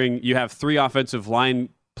considering you have 3 offensive line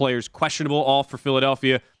players questionable, all for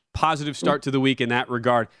Philadelphia. Positive start to the week in that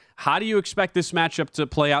regard. How do you expect this matchup to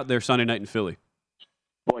play out there Sunday night in Philly?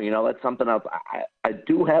 Boy, you know, that's something else. I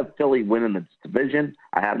do have Philly winning this division.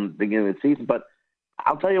 I had them at the beginning of the season, but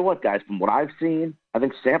I'll tell you what, guys, from what I've seen, I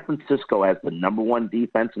think San Francisco has the number 1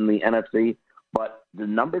 defense in the NFC, but the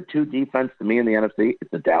number 2 defense to me in the NFC is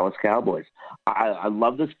the Dallas Cowboys. I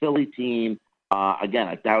love this Philly team. Again,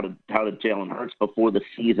 I touted Jalen Hurts before the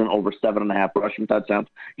season, over 7.5 rushing touchdowns.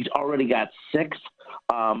 He's already got 6.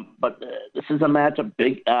 But this is a matchup,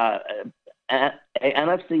 big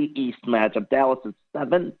NFC East matchup. Dallas is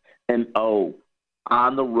 7-0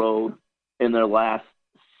 on the road in their last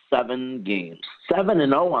 7 games.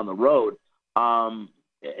 7-0 on the road.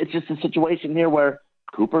 It's just a situation here where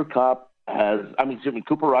Cooper Rush has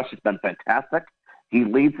been fantastic. He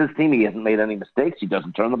leads his team. He hasn't made any mistakes. He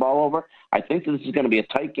doesn't turn the ball over. I think this is going to be a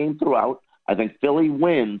tight game throughout. I think Philly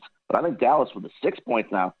wins, but I think Dallas with the 6 points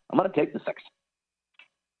now, I'm going to take the 6.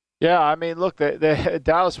 Yeah, I mean, look,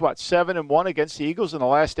 Dallas, 7-1 against the Eagles in the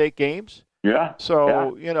last 8 games? Yeah.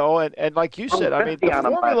 So, you know, and like you said, I mean,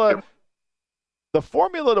 the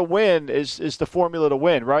formula to win is the formula to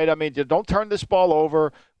win, right? I mean, don't turn this ball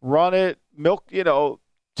over, run it,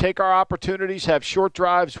 take our opportunities, have short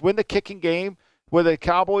drives, win the kicking game where the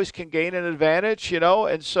Cowboys can gain an advantage, you know?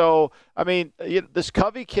 And so, I mean, this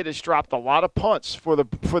Covey kid has dropped a lot of punts for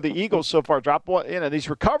the Eagles so far. Dropped one, and he's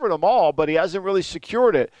recovered them all, but he hasn't really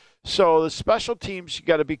secured it. So the special teams you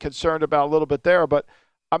got to be concerned about a little bit there. But,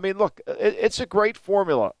 I mean, look, it's a great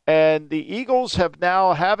formula. And the Eagles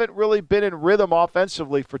haven't really been in rhythm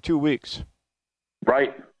offensively for 2 weeks.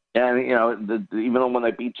 Right. And, you know, even when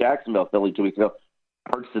they beat Jacksonville, Philly 2 weeks ago,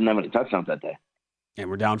 Hurts didn't have any touchdowns that day. And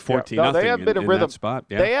we're down 14-0 they haven't been in rhythm. That spot.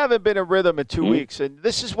 Yeah. They haven't been in rhythm in 2 weeks. And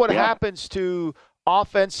this is what happens to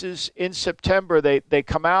offenses in September. They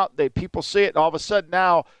come out, people see it, and all of a sudden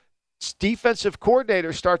now defensive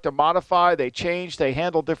coordinators start to modify, they change, they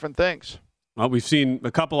handle different things. Well, we've seen a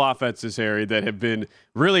couple offenses, Harry, that have been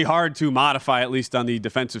really hard to modify, at least on the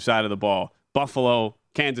defensive side of the ball. Buffalo,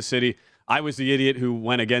 Kansas City. I was the idiot who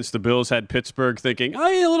went against the Bills, had Pittsburgh thinking, a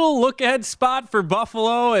little look-ahead spot for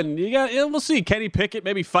Buffalo, and we'll see. Kenny Pickett,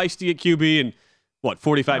 maybe feisty at QB, and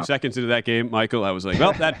 45 seconds into that game, Michael, I was like,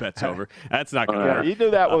 well, that bet's over. That's not going to work. You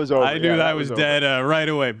knew that was over. I knew that was dead right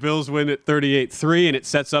away. Bills win at 38-3, and it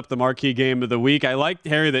sets up the marquee game of the week. I like,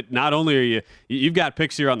 Harry, that not only are you've got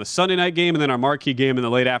picks here on the Sunday night game and then our marquee game in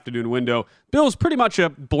the late afternoon window. Bills pretty much a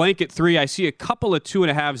blanket 3. I see a couple of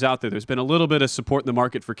 2.5s out there. There's been a little bit of support in the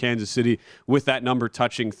market for Kansas City with that number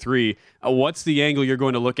touching 3. What's the angle you're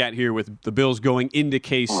going to look at here with the Bills going into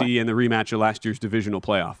KC and the rematch of last year's divisional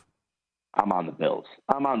playoff? I'm on the Bills.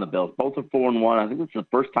 Both are 4-1. I think this is the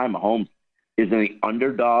first time Mahomes is an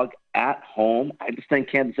underdog at home. I just think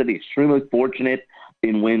Kansas City is extremely fortunate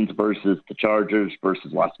in wins versus the Chargers,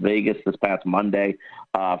 versus Las Vegas this past Monday.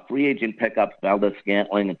 Free agent pickups, Valdez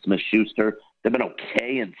Scantling and Smith-Schuster. They've been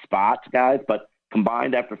okay in spots, guys, but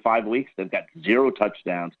combined after 5 weeks, they've got 0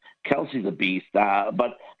 touchdowns. Kelsey's a beast,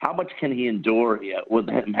 but how much can he endure with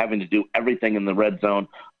him having to do everything in the red zone?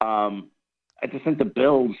 I just think the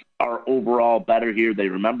Bills are overall better here. They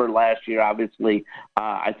remember last year, obviously.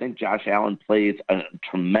 I think Josh Allen plays a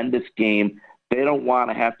tremendous game. They don't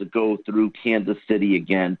want to have to go through Kansas City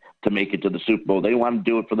again to make it to the Super Bowl. They want to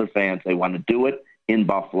do it for their fans. They want to do it in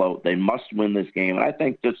Buffalo. They must win this game. And I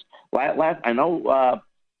think just I know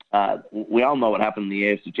we all know what happened in the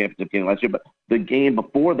AFC Championship game last year, but the game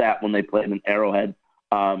before that when they played in Arrowhead,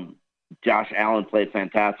 Josh Allen played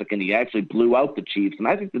fantastic, and he actually blew out the Chiefs. And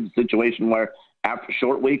I think it's a situation where after a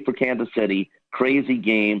short week for Kansas City, crazy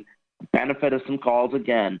game, benefit of some calls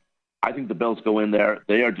again, I think the Bills go in there.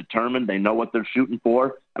 They are determined. They know what they're shooting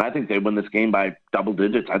for, and I think they win this game by double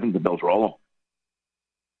digits. I think the Bills roll them.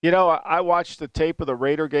 You know, I watched the tape of the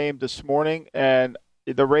Raider game this morning, and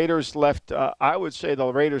the Raiders left, I would say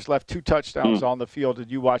the Raiders left 2 touchdowns on the field.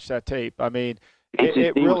 Did you watch that tape? I mean,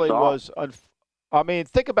 it really was I mean,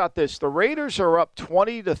 think about this. The Raiders are up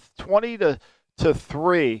 20 to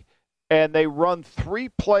 3, and they run 3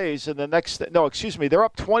 plays in the next – no, excuse me. They're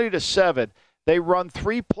up 20 to 7. They run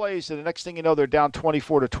 3 plays, and the next thing you know, they're down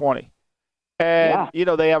 24 to 20. And you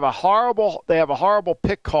know, they have a horrible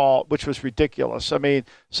pick call, which was ridiculous. I mean,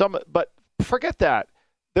 but forget that.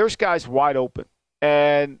 There's guys wide open,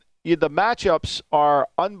 and the matchups are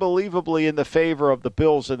unbelievably in the favor of the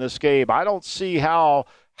Bills in this game. I don't see how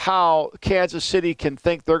Kansas City can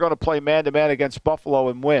think they're going to play man-to-man against Buffalo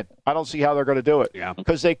and win. I don't see how they're going to do it. Yeah.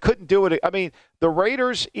 Because they couldn't do it. I mean, the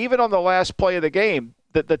Raiders, even on the last play of the game,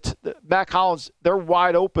 the Mac Hollins, they're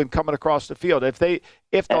wide open coming across the field. If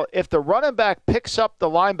the running back picks up the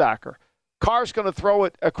linebacker, Carr's going to throw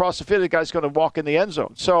it across the field. The guy's going to walk in the end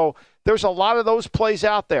zone. So there's a lot of those plays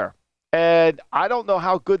out there. And I don't know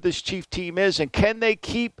how good this Chief team is, and can they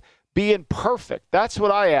keep being perfect? That's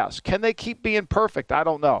what I ask. Can they keep being perfect? I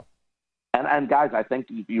don't know. And guys, I think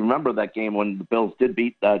if you remember that game when the Bills did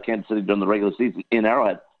beat Kansas City during the regular season in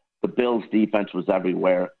Arrowhead, the Bills' defense was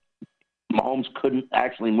everywhere. Mahomes couldn't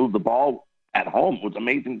actually move the ball at home. It was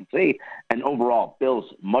amazing to see. And overall, Bills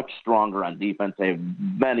much stronger on defense. They have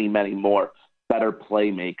many, many more better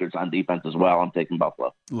playmakers on defense as well. I'm taking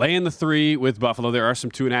Buffalo. Laying the 3 with Buffalo. There are some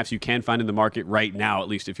 2.5s you can find in the market right now, at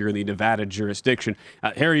least if you're in the Nevada jurisdiction.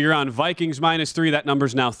 Harry, you're on Vikings -3. That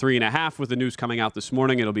number's now 3.5 with the news coming out this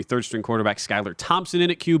morning. It'll be third-string quarterback Skylar Thompson in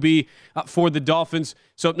at QB for the Dolphins.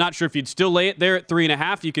 So not sure if you'd still lay it there at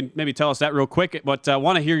 3.5. You can maybe tell us that real quick, but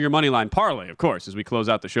want to hear your money line parlay, of course, as we close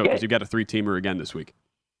out the show, because you've got a 3-teamer again this week.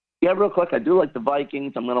 Yeah, real quick, I do like the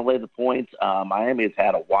Vikings. I'm going to lay the points. Miami has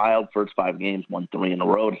had a wild first 5 games, won 3 in a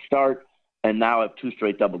row to start, and now have 2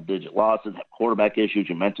 straight double-digit losses, have quarterback issues.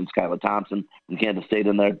 You mentioned Skylar Thompson from Kansas State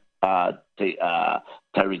in there.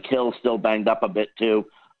 Tyreek Hill still banged up a bit too.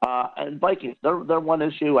 And Vikings, they're one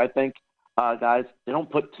issue, I think, guys, they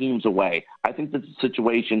don't put teams away. I think this is a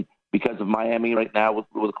situation because of Miami right now with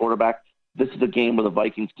a quarterback. This is a game where the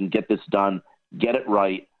Vikings can get this done, get it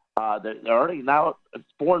right. They're already now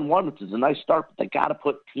 4-1, which is a nice start, but they got to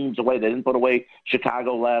put teams away. They didn't put away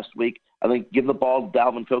Chicago last week. I think give the ball to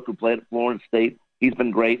Dalvin Cook, who played at Florida State. He's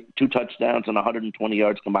been great. 2 touchdowns and 120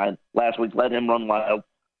 yards combined last week. Let him run wild.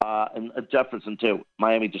 And Jefferson, too.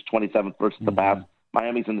 Miami just 27th versus the pass.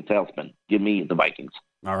 Miami's in the tailspin. Give me the Vikings.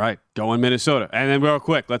 All right, going Minnesota. And then real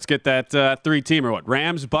quick, let's get that 3-teamer. What,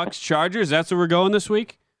 Rams, Bucks, Chargers? That's where we're going this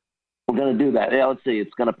week? We're going to do that. Yeah, let's see.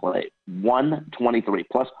 It's going to play 123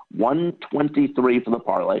 plus 123 for the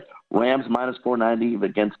parlay. Rams -490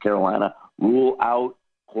 against Carolina. Rule out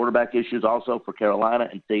quarterback issues also for Carolina,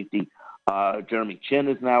 and safety. Jeremy Chin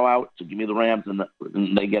is now out, so give me the Rams,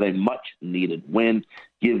 and they get a much-needed win.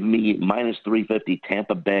 Give me -350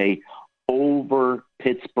 Tampa Bay over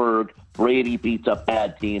Pittsburgh. Brady beats up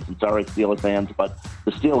bad teams. And sorry, Steelers fans, but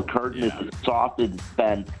the steel curtain is as soft as it's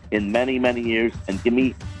been in many, many years. And give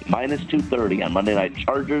me -230 on Monday night.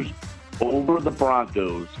 Chargers over the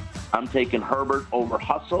Broncos. I'm taking Herbert over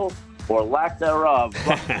hustle or lack thereof.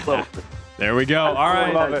 There we go. All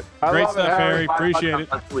right. Love it. Great stuff, Harry. Appreciate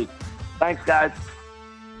it. Thanks, guys.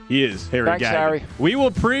 He is Harry Thanks, Gagnon. Harry. We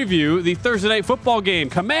will preview the Thursday night football game.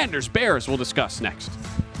 Commanders, Bears, we'll discuss next.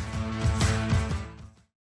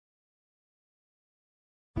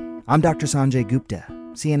 I'm Dr. Sanjay Gupta,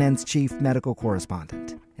 CNN's chief medical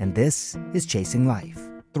correspondent, and this is Chasing Life.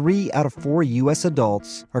 3 out of 4 U.S.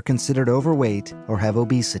 adults are considered overweight or have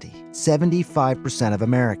obesity. 75% of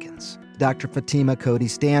Americans. Dr. Fatima Cody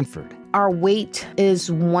Stanford, Our weight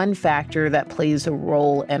is one factor that plays a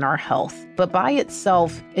role in our health, but by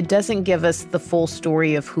itself, it doesn't give us the full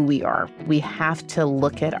story of who we are. We have to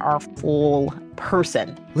look at our full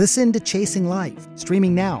person. Listen to Chasing Life,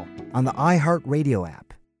 streaming now on the iHeartRadio app.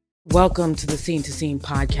 Welcome to the Scene to Scene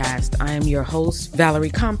podcast. I am your host,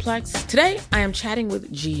 Valerie Complex. Today, I am chatting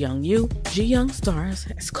with Ji Young Yu. Ji Young stars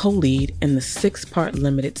as co-lead in the 6-part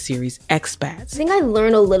limited series Expats. I think I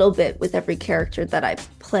learn a little bit with every character that I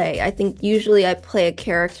play. I think usually I play a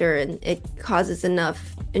character and it causes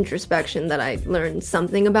enough introspection that I learn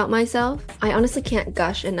something about myself. I honestly can't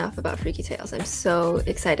gush enough about Freaky Tales. I'm so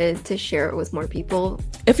excited to share it with more people.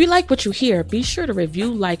 If you like what you hear, be sure to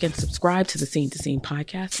review, like, and subscribe to the Scene to Scene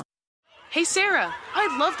podcast. Hey Sarah,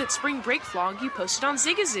 I love that spring break vlog you posted on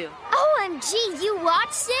Zigazoo. OMG, you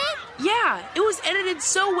watched it? Yeah, it was edited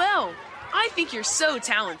so well. I think you're so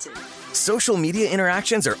talented. Social media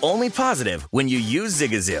interactions are only positive when you use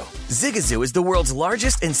Zigazoo. Zigazoo is the world's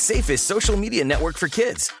largest and safest social media network for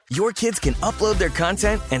kids. Your kids can upload their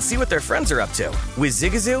content and see what their friends are up to. With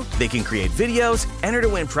Zigazoo, they can create videos, enter to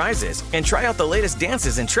win prizes, and try out the latest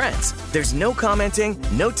dances and trends. There's no commenting,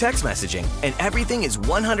 no text messaging, and everything is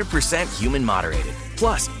 100% human moderated.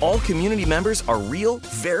 Plus, all community members are real,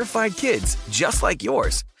 verified kids just like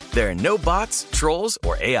yours. There are no bots, trolls,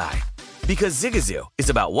 or AI. Because Zigazoo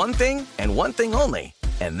is about one thing and one thing only,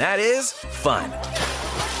 and that is fun.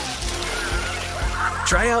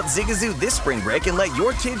 Try out Zigazoo this spring break and let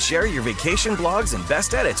your kids share your vacation blogs and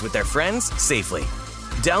best edits with their friends safely.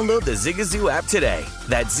 Download the Zigazoo app today.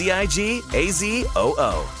 That's Zigazoo.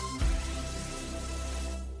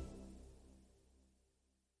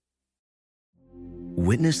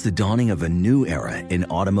 Witness the dawning of a new era in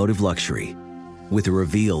automotive luxury with a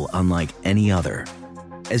reveal unlike any other.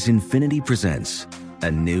 As Infiniti presents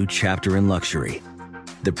a new chapter in luxury,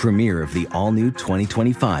 the premiere of the all-new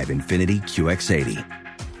 2025 Infiniti QX80.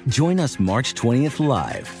 Join us March 20th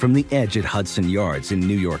live from the Edge at Hudson Yards in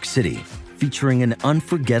New York City, featuring an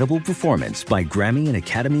unforgettable performance by Grammy and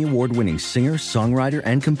Academy Award-winning singer, songwriter,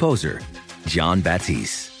 and composer, Jon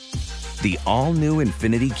Batiste. The all-new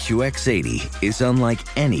Infiniti QX80 is unlike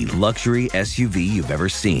any luxury SUV you've ever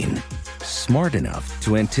seen. Smart enough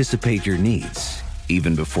to anticipate your needs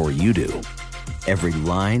even before you do. Every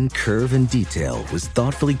line, curve, and detail was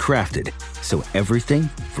thoughtfully crafted so everything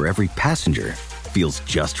for every passenger feels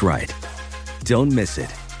just right. Don't miss it.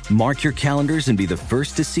 Mark your calendars and be the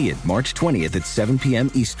first to see it March 20th at 7 p.m.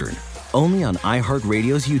 Eastern, only on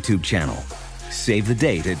iHeartRadio's YouTube channel. Save the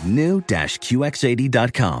date at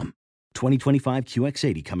new-QX80.com. 2025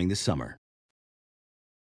 QX80 coming this summer.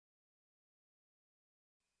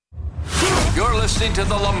 You're listening to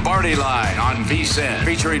The Lombardi Line on VSiN,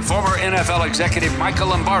 featuring former NFL executive Michael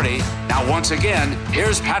Lombardi. Now, once again,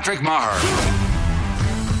 here's Patrick Maher.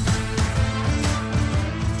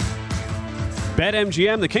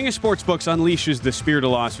 BetMGM, the king of sportsbooks, unleashes the spirit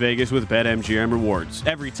of Las Vegas with BetMGM rewards.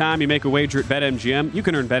 Every time you make a wager at BetMGM, you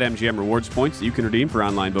can earn BetMGM rewards points that you can redeem for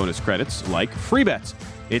online bonus credits like free bets.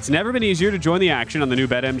 It's never been easier to join the action on the new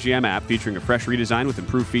BetMGM app, featuring a fresh redesign with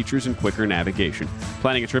improved features and quicker navigation.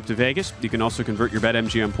 Planning a trip to Vegas? You can also convert your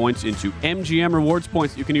BetMGM points into MGM rewards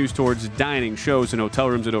points that you can use towards dining, shows, and hotel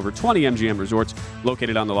rooms at over 20 MGM resorts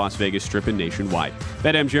located on the Las Vegas Strip and nationwide.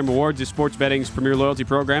 BetMGM Rewards is sports betting's premier loyalty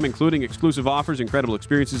program, including exclusive offers, incredible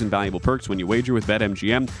experiences, and valuable perks when you wager with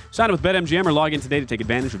BetMGM. Sign up with BetMGM or log in today to take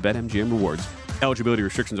advantage of BetMGM Rewards. Eligibility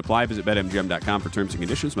restrictions apply. Visit BetMGM.com for terms and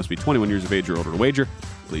conditions. Must be 21 years of age or older to wager.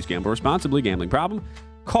 Please gamble responsibly. Gambling problem?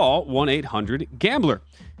 Call 1-800-GAMBLER.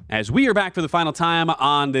 As we are back for the final time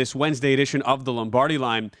on this Wednesday edition of the Lombardi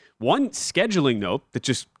Line, one scheduling note that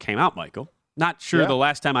just came out, Michael. Not sure the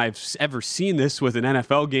last time I've ever seen this with an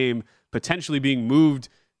NFL game potentially being moved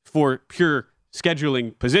for pure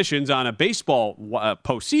scheduling positions on a baseball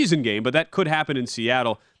postseason game, but that could happen in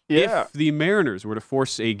Seattle if the Mariners were to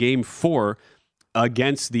force a Game 4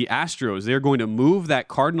 against the Astros. They're going to move that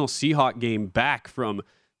Cardinal-Seahawk game back from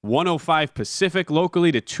 1:05 Pacific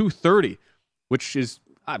locally to 2:30, which is,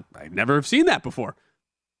 I never have seen that before.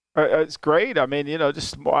 It's great. I mean,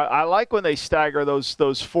 I like when they stagger those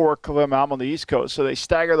 4 o'clock. I'm on the East Coast, so they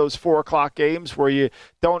stagger those 4 o'clock games where you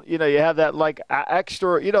don't, you have that like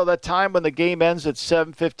extra, that time when the game ends at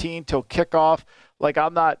 7:15 till kickoff. Like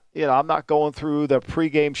I'm not going through the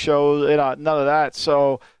pregame show, none of that.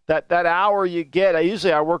 So that hour you get,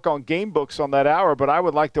 I work on game books on that hour, but I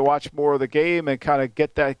would like to watch more of the game and kind of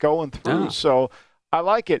get that going through. So I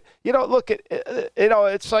like it. Look at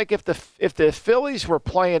it's like if the Phillies were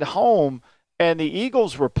playing home and the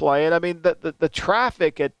Eagles were playing, I mean the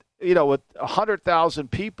traffic at with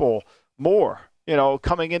 100,000 people more.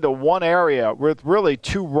 coming into one area with really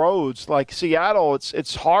two roads. Like Seattle,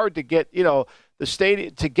 it's hard to get, the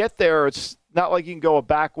stadium to get there. It's not like you can go a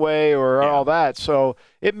back way or all that. So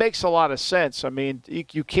it makes a lot of sense. I mean,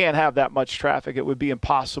 you can't have that much traffic. It would be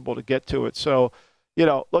impossible to get to it. So,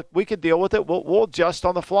 look, we could deal with it. We'll adjust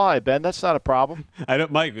on the fly, Ben. That's not a problem.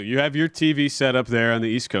 Michael, you have your TV set up there on the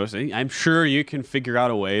East Coast. I'm sure you can figure out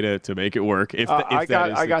a way to make it work. I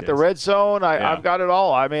got the red zone. I've got it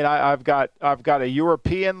all. I mean, I've got a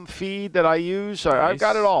European feed that I use. Nice. I've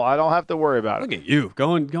got it all. I don't have to worry about it. Look at you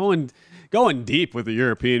going deep with the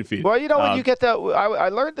European feed. Well, when you get that, I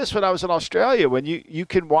learned this when I was in Australia. When you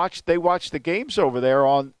can watch, they watch the games over there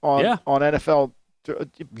on NFL.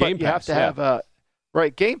 But Game you Pass, have to have a.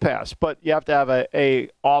 Right, Game Pass, but you have to have a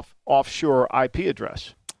offshore IP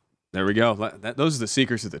address. There we go. Those are the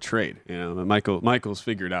secrets of the trade. Michael's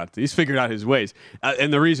figured out. He's figured out his ways.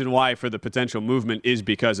 And the reason why for the potential movement is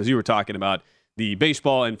because, as you were talking about, the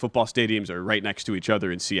baseball and football stadiums are right next to each other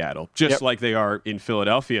in Seattle, just like they are in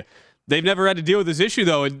Philadelphia. They've never had to deal with this issue,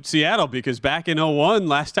 though, in Seattle, because back in 2001,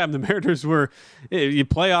 last time the Mariners were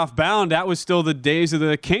playoff bound, that was still the days of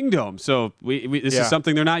the Kingdom. So this is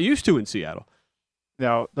something they're not used to in Seattle.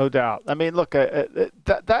 No doubt. I mean, look,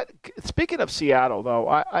 that speaking of Seattle, though,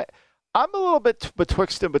 I'm a little bit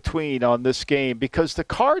betwixt and between on this game because the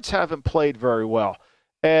Cards haven't played very well.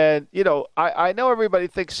 And, I know everybody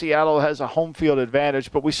thinks Seattle has a home field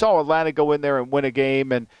advantage, but we saw Atlanta go in there and win a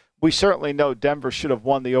game, and we certainly know Denver should have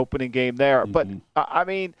won the opening game there. Mm-hmm. But, I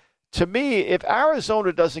mean, to me, if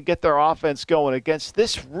Arizona doesn't get their offense going against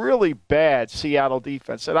this really bad Seattle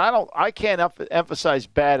defense, and I can't emphasize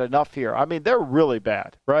bad enough here. I mean, they're really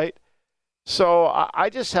bad, right? So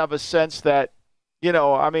I just have a sense that,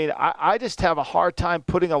 I just have a hard time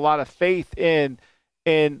putting a lot of faith in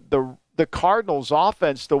the Cardinals'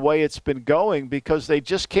 offense the way it's been going because they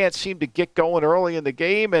just can't seem to get going early in the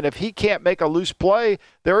game. And if he can't make a loose play,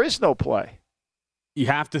 there is no play. You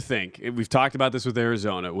have to think, we've talked about this with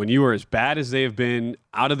Arizona, when you are as bad as they have been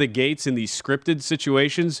out of the gates in these scripted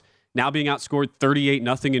situations, now being outscored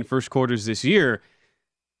 38-0 in first quarters this year,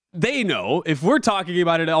 they know, if we're talking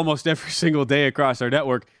about it almost every single day across our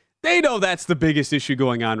network, they know that's the biggest issue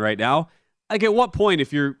going on right now. Like, at what point,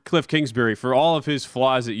 if you're Cliff Kingsbury, for all of his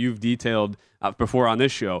flaws that you've detailed before on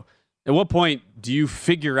this show, at what point do you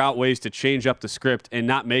figure out ways to change up the script and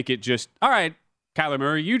not make it just, all right, Kyler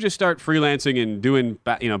Murray, you just start freelancing and doing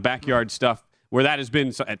backyard stuff where that has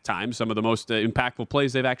been at times some of the most impactful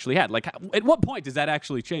plays they've actually had. Like, at what point does that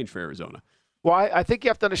actually change for Arizona? Well, I think you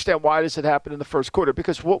have to understand why does it happen in the first quarter,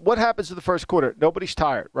 because what happens in the first quarter? Nobody's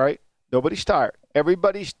tired, right? Nobody's tired.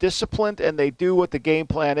 Everybody's disciplined and they do what the game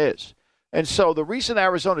plan is. And so the reason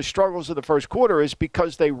Arizona struggles in the first quarter is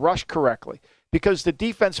because they rush correctly, because the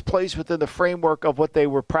defense plays within the framework of what they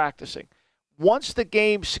were practicing. Once the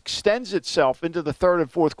game extends itself into the third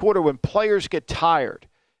and fourth quarter, when players get tired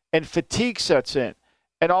and fatigue sets in,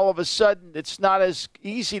 and all of a sudden it's not as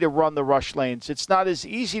easy to run the rush lanes, it's not as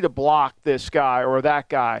easy to block this guy or that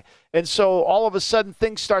guy, and so all of a sudden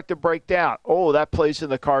things start to break down. Oh, that plays in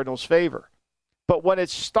the Cardinals' favor. But when it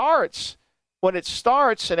starts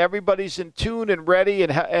and everybody's in tune and ready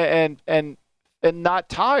and not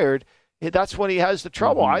tired, that's when he has the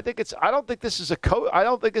trouble. Mm-hmm. I don't think this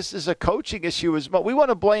is a coaching issue as much. We want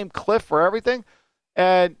to blame Cliff for everything,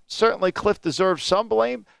 and certainly Cliff deserves some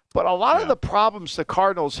blame. But a lot of the problems the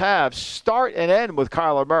Cardinals have start and end with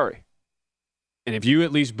Kyler Murray. And if you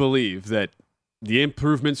at least believe that the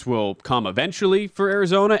improvements will come eventually for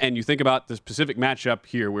Arizona, and you think about the specific matchup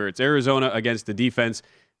here where it's Arizona against the defense,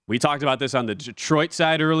 we talked about this on the Detroit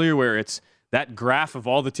side earlier, where it's that graph of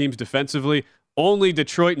all the teams defensively. Only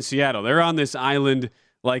Detroit and Seattle, they're on this island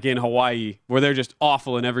like in Hawaii where they're just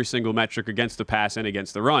awful in every single metric against the pass and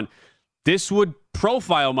against the run. This would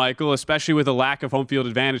profile, Michael, especially with a lack of home field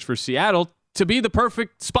advantage for Seattle, to be the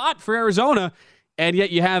perfect spot for Arizona. And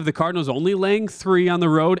yet you have the Cardinals only laying 3 on the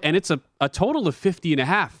road, and it's a total of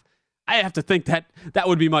 50.5. I have to think that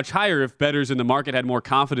would be much higher if bettors in the market had more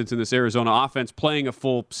confidence in this Arizona offense playing a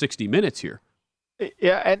full 60 minutes here.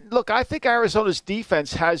 Yeah, and look, I think Arizona's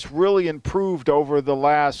defense has really improved over the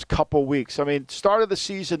last couple weeks. I mean, start of the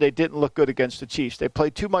season, they didn't look good against the Chiefs. They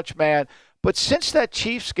played too much man. But since that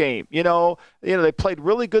Chiefs game, they played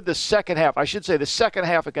really good the second half. I should say the second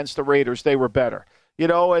half against the Raiders, they were better.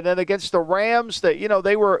 And then against the Rams, they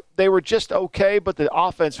were just okay, but the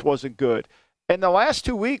offense wasn't good. And the last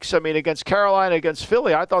 2 weeks, I mean, against Carolina, against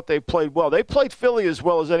Philly, I thought they played well. They played Philly as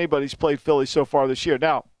well as anybody's played Philly so far this year.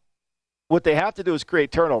 Now, what they have to do is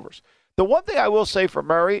create turnovers. The one thing I will say for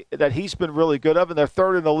Murray that he's been really good of, and they're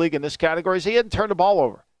third in the league in this category, is he hadn't turned the ball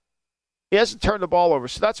over. He hasn't turned the ball over.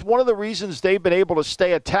 So that's one of the reasons they've been able to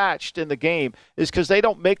stay attached in the game is because they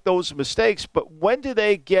don't make those mistakes. But when do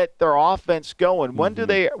they get their offense going? When are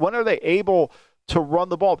they able to run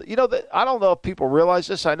the ball? You know, I don't know if people realize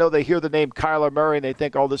this. I know they hear the name Kyler Murray and they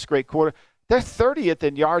think, oh, this great quarter. They're 30th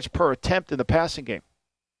in yards per attempt in the passing game.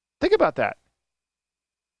 Think about that.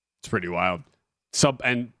 It's pretty wild.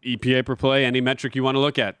 And EPA per play, any metric you want to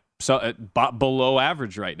look at, below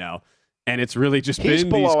average right now. And it's really just been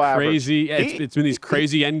these crazy. It's been these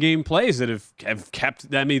crazy end game plays that have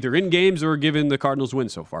kept them either in games or given the Cardinals win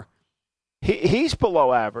so far. He's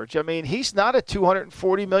below average. I mean, he's not a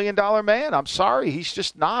 $240 million man. I'm sorry, he's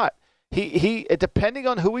just not. He depending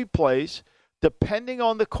on who he plays, depending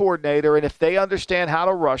on the coordinator, and if they understand how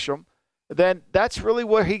to rush him, then that's really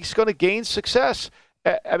where he's going to gain success.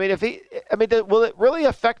 I mean, will it really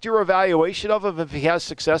affect your evaluation of him if he has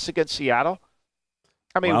success against Seattle?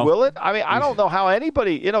 I mean, will it? I mean, I don't know how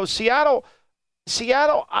anybody, Seattle,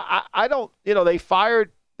 I don't, they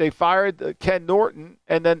fired Ken Norton,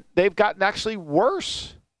 and then they've gotten actually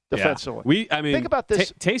worse defensively. Yeah. Think about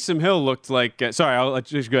this. Taysom Hill looked like, I'll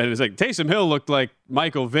just go ahead and say, Taysom Hill looked like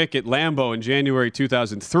Michael Vick at Lambeau in January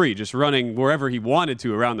 2003, just running wherever he wanted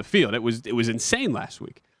to around the field. It was insane last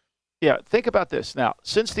week. Yeah, think about this now.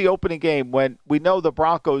 Since the opening game, when we know the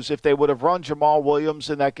Broncos, if they would have run Jamal Williams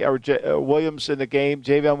in that Williams in the game,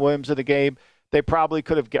 Javon Williams in the game, they probably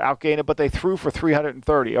could have outgained it, but they threw for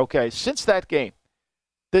 330. Okay, since that game,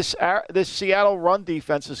 this Seattle run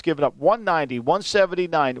defense has given up 190,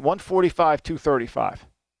 179, 145, 235.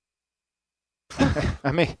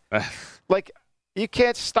 I mean, you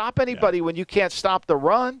can't stop anybody when you can't stop the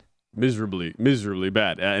run. Miserably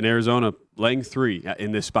bad. In Arizona, laying 3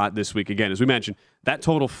 in this spot this week. Again, as we mentioned, that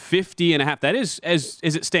total 50.5. That is, as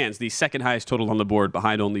it stands, the second highest total on the board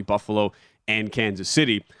behind only Buffalo and Kansas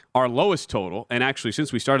City. Our lowest total, and actually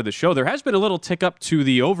since we started the show, there has been a little tick up to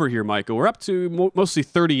the over here, Michael. We're up to mostly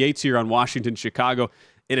 38s here on Washington, Chicago.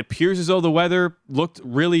 It appears as though the weather looked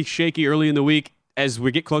really shaky early in the week. As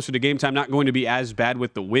we get closer to game time, not going to be as bad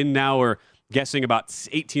with the wind now. We're guessing about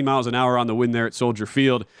 18 miles an hour on the wind there at Soldier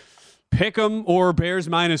Field. Pick'em or Bears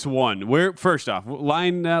 -1? Where? First off,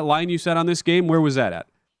 line you said on this game, where was that at?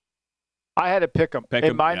 I had a pick'em.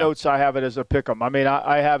 In my notes, I have it as a pick'em. I mean,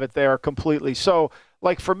 I have it there completely. So,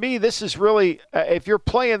 for me, this is really if you're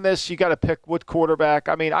playing this, you got to pick what quarterback.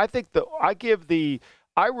 I mean, I think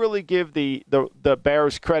I really give the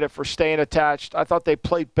Bears credit for staying attached. I thought they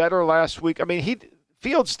played better last week. I mean,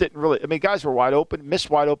 Fields didn't really. I mean, guys were wide open, missed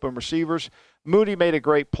wide open receivers. Moody made a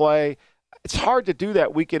great play. It's hard to do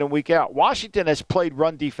that week in and week out. Washington has played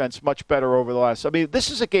run defense much better over the last. I mean, this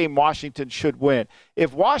is a game Washington should win.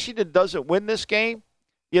 If Washington doesn't win this game,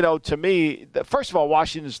 to me, first of all,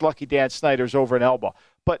 Washington's lucky Dan Snyder's over an elbow.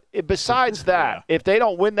 But besides that, if they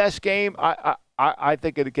don't win this game, I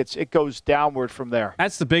think it goes downward from there.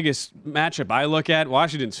 That's the biggest matchup I look at.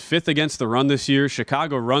 Washington's 5th against the run this year.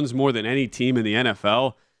 Chicago runs more than any team in the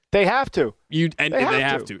NFL. They have to. They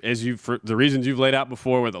have to. As for the reasons you've laid out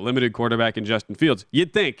before with a limited quarterback in Justin Fields.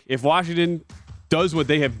 You'd think if Washington does what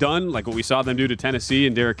they have done, like what we saw them do to Tennessee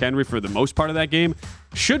and Derrick Henry for the most part of that game,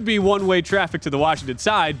 should be one-way traffic to the Washington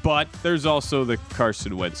side, but there's also the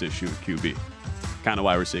Carson Wentz issue at QB. Kind of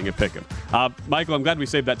why we're seeing a pick 'em. Michael, I'm glad we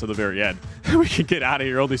saved that till the very end. We can get out of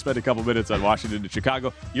here. Only spend a couple minutes on Washington to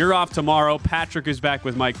Chicago. You're off tomorrow. Patrick is back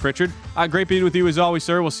with Mike Pritchard. Great being with you as always,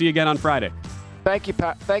 sir. We'll see you again on Friday. Thank you,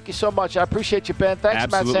 Pat. Thank you so much. I appreciate you, Ben. Thanks,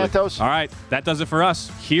 Absolutely. Matt Santos. All right. That does it for us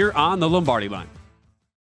here on the Lombardi Line.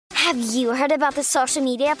 Have you heard about the social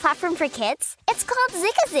media platform for kids? It's called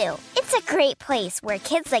Zigazoo. It's a great place where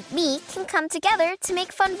kids like me can come together to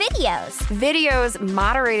make fun videos. Videos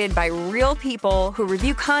moderated by real people who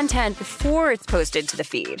review content before it's posted to the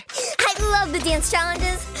feed. I love the dance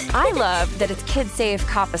challenges. I love that it's kid-safe,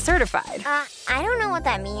 COPPA certified. I don't know what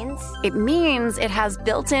that means. It means it has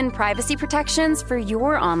built-in privacy protections for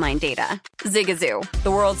your online data. Zigazoo,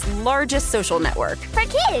 the world's largest social network. For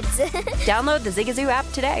kids. Download the Zigazoo app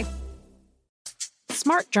today.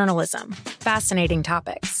 Smart journalism. Fascinating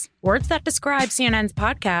topics. Words that describe CNN's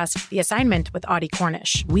podcast, The Assignment with Audie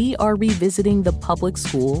Cornish. We are revisiting the public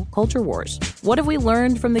school culture wars. What have we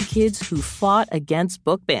learned from the kids who fought against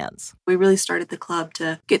book bans? We really started the club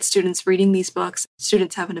to get students reading these books.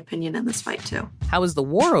 Students have an opinion in this fight, too. How has the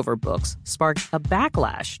war over books sparked a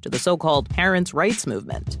backlash to the so-called parents' rights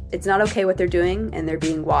movement? It's not okay what they're doing, and they're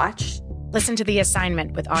being watched. Listen to The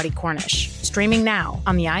Assignment with Audie Cornish. Streaming now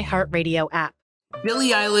on the iHeartRadio app. Billie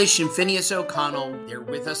Eilish and Phineas O'Connell, they're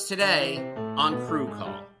with us today on Crew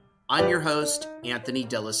Call I'm your host, Anthony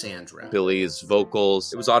D'Alessandro. Billy's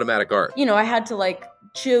vocals, it was automatic art. You know, I had to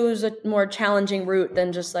choose a more challenging route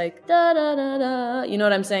than just da da da da. You know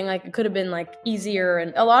what I'm saying? It could have been easier.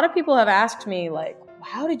 And a lot of people have asked me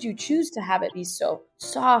how did you choose to have it be so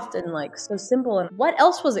soft and so simple? And what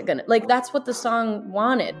else was it gonna that's what the song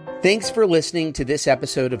wanted. Thanks for listening to this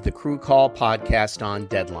episode of the Crew Call podcast on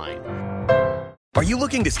Deadline. Are you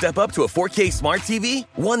looking to step up to a 4K smart TV?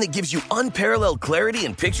 One that gives you unparalleled clarity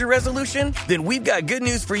and picture resolution? Then we've got good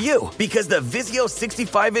news for you, because the Vizio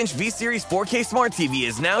 65-inch V-Series 4K smart TV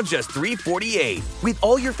is now just $348. With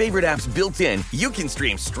all your favorite apps built in, you can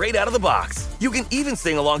stream straight out of the box. You can even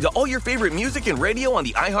sing along to all your favorite music and radio on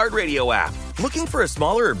the iHeartRadio app. Looking for a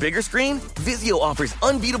smaller or bigger screen? Vizio offers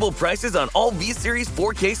unbeatable prices on all V-Series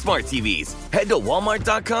 4K smart TVs. Head to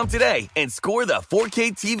Walmart.com today and score the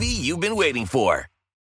 4K TV you've been waiting for.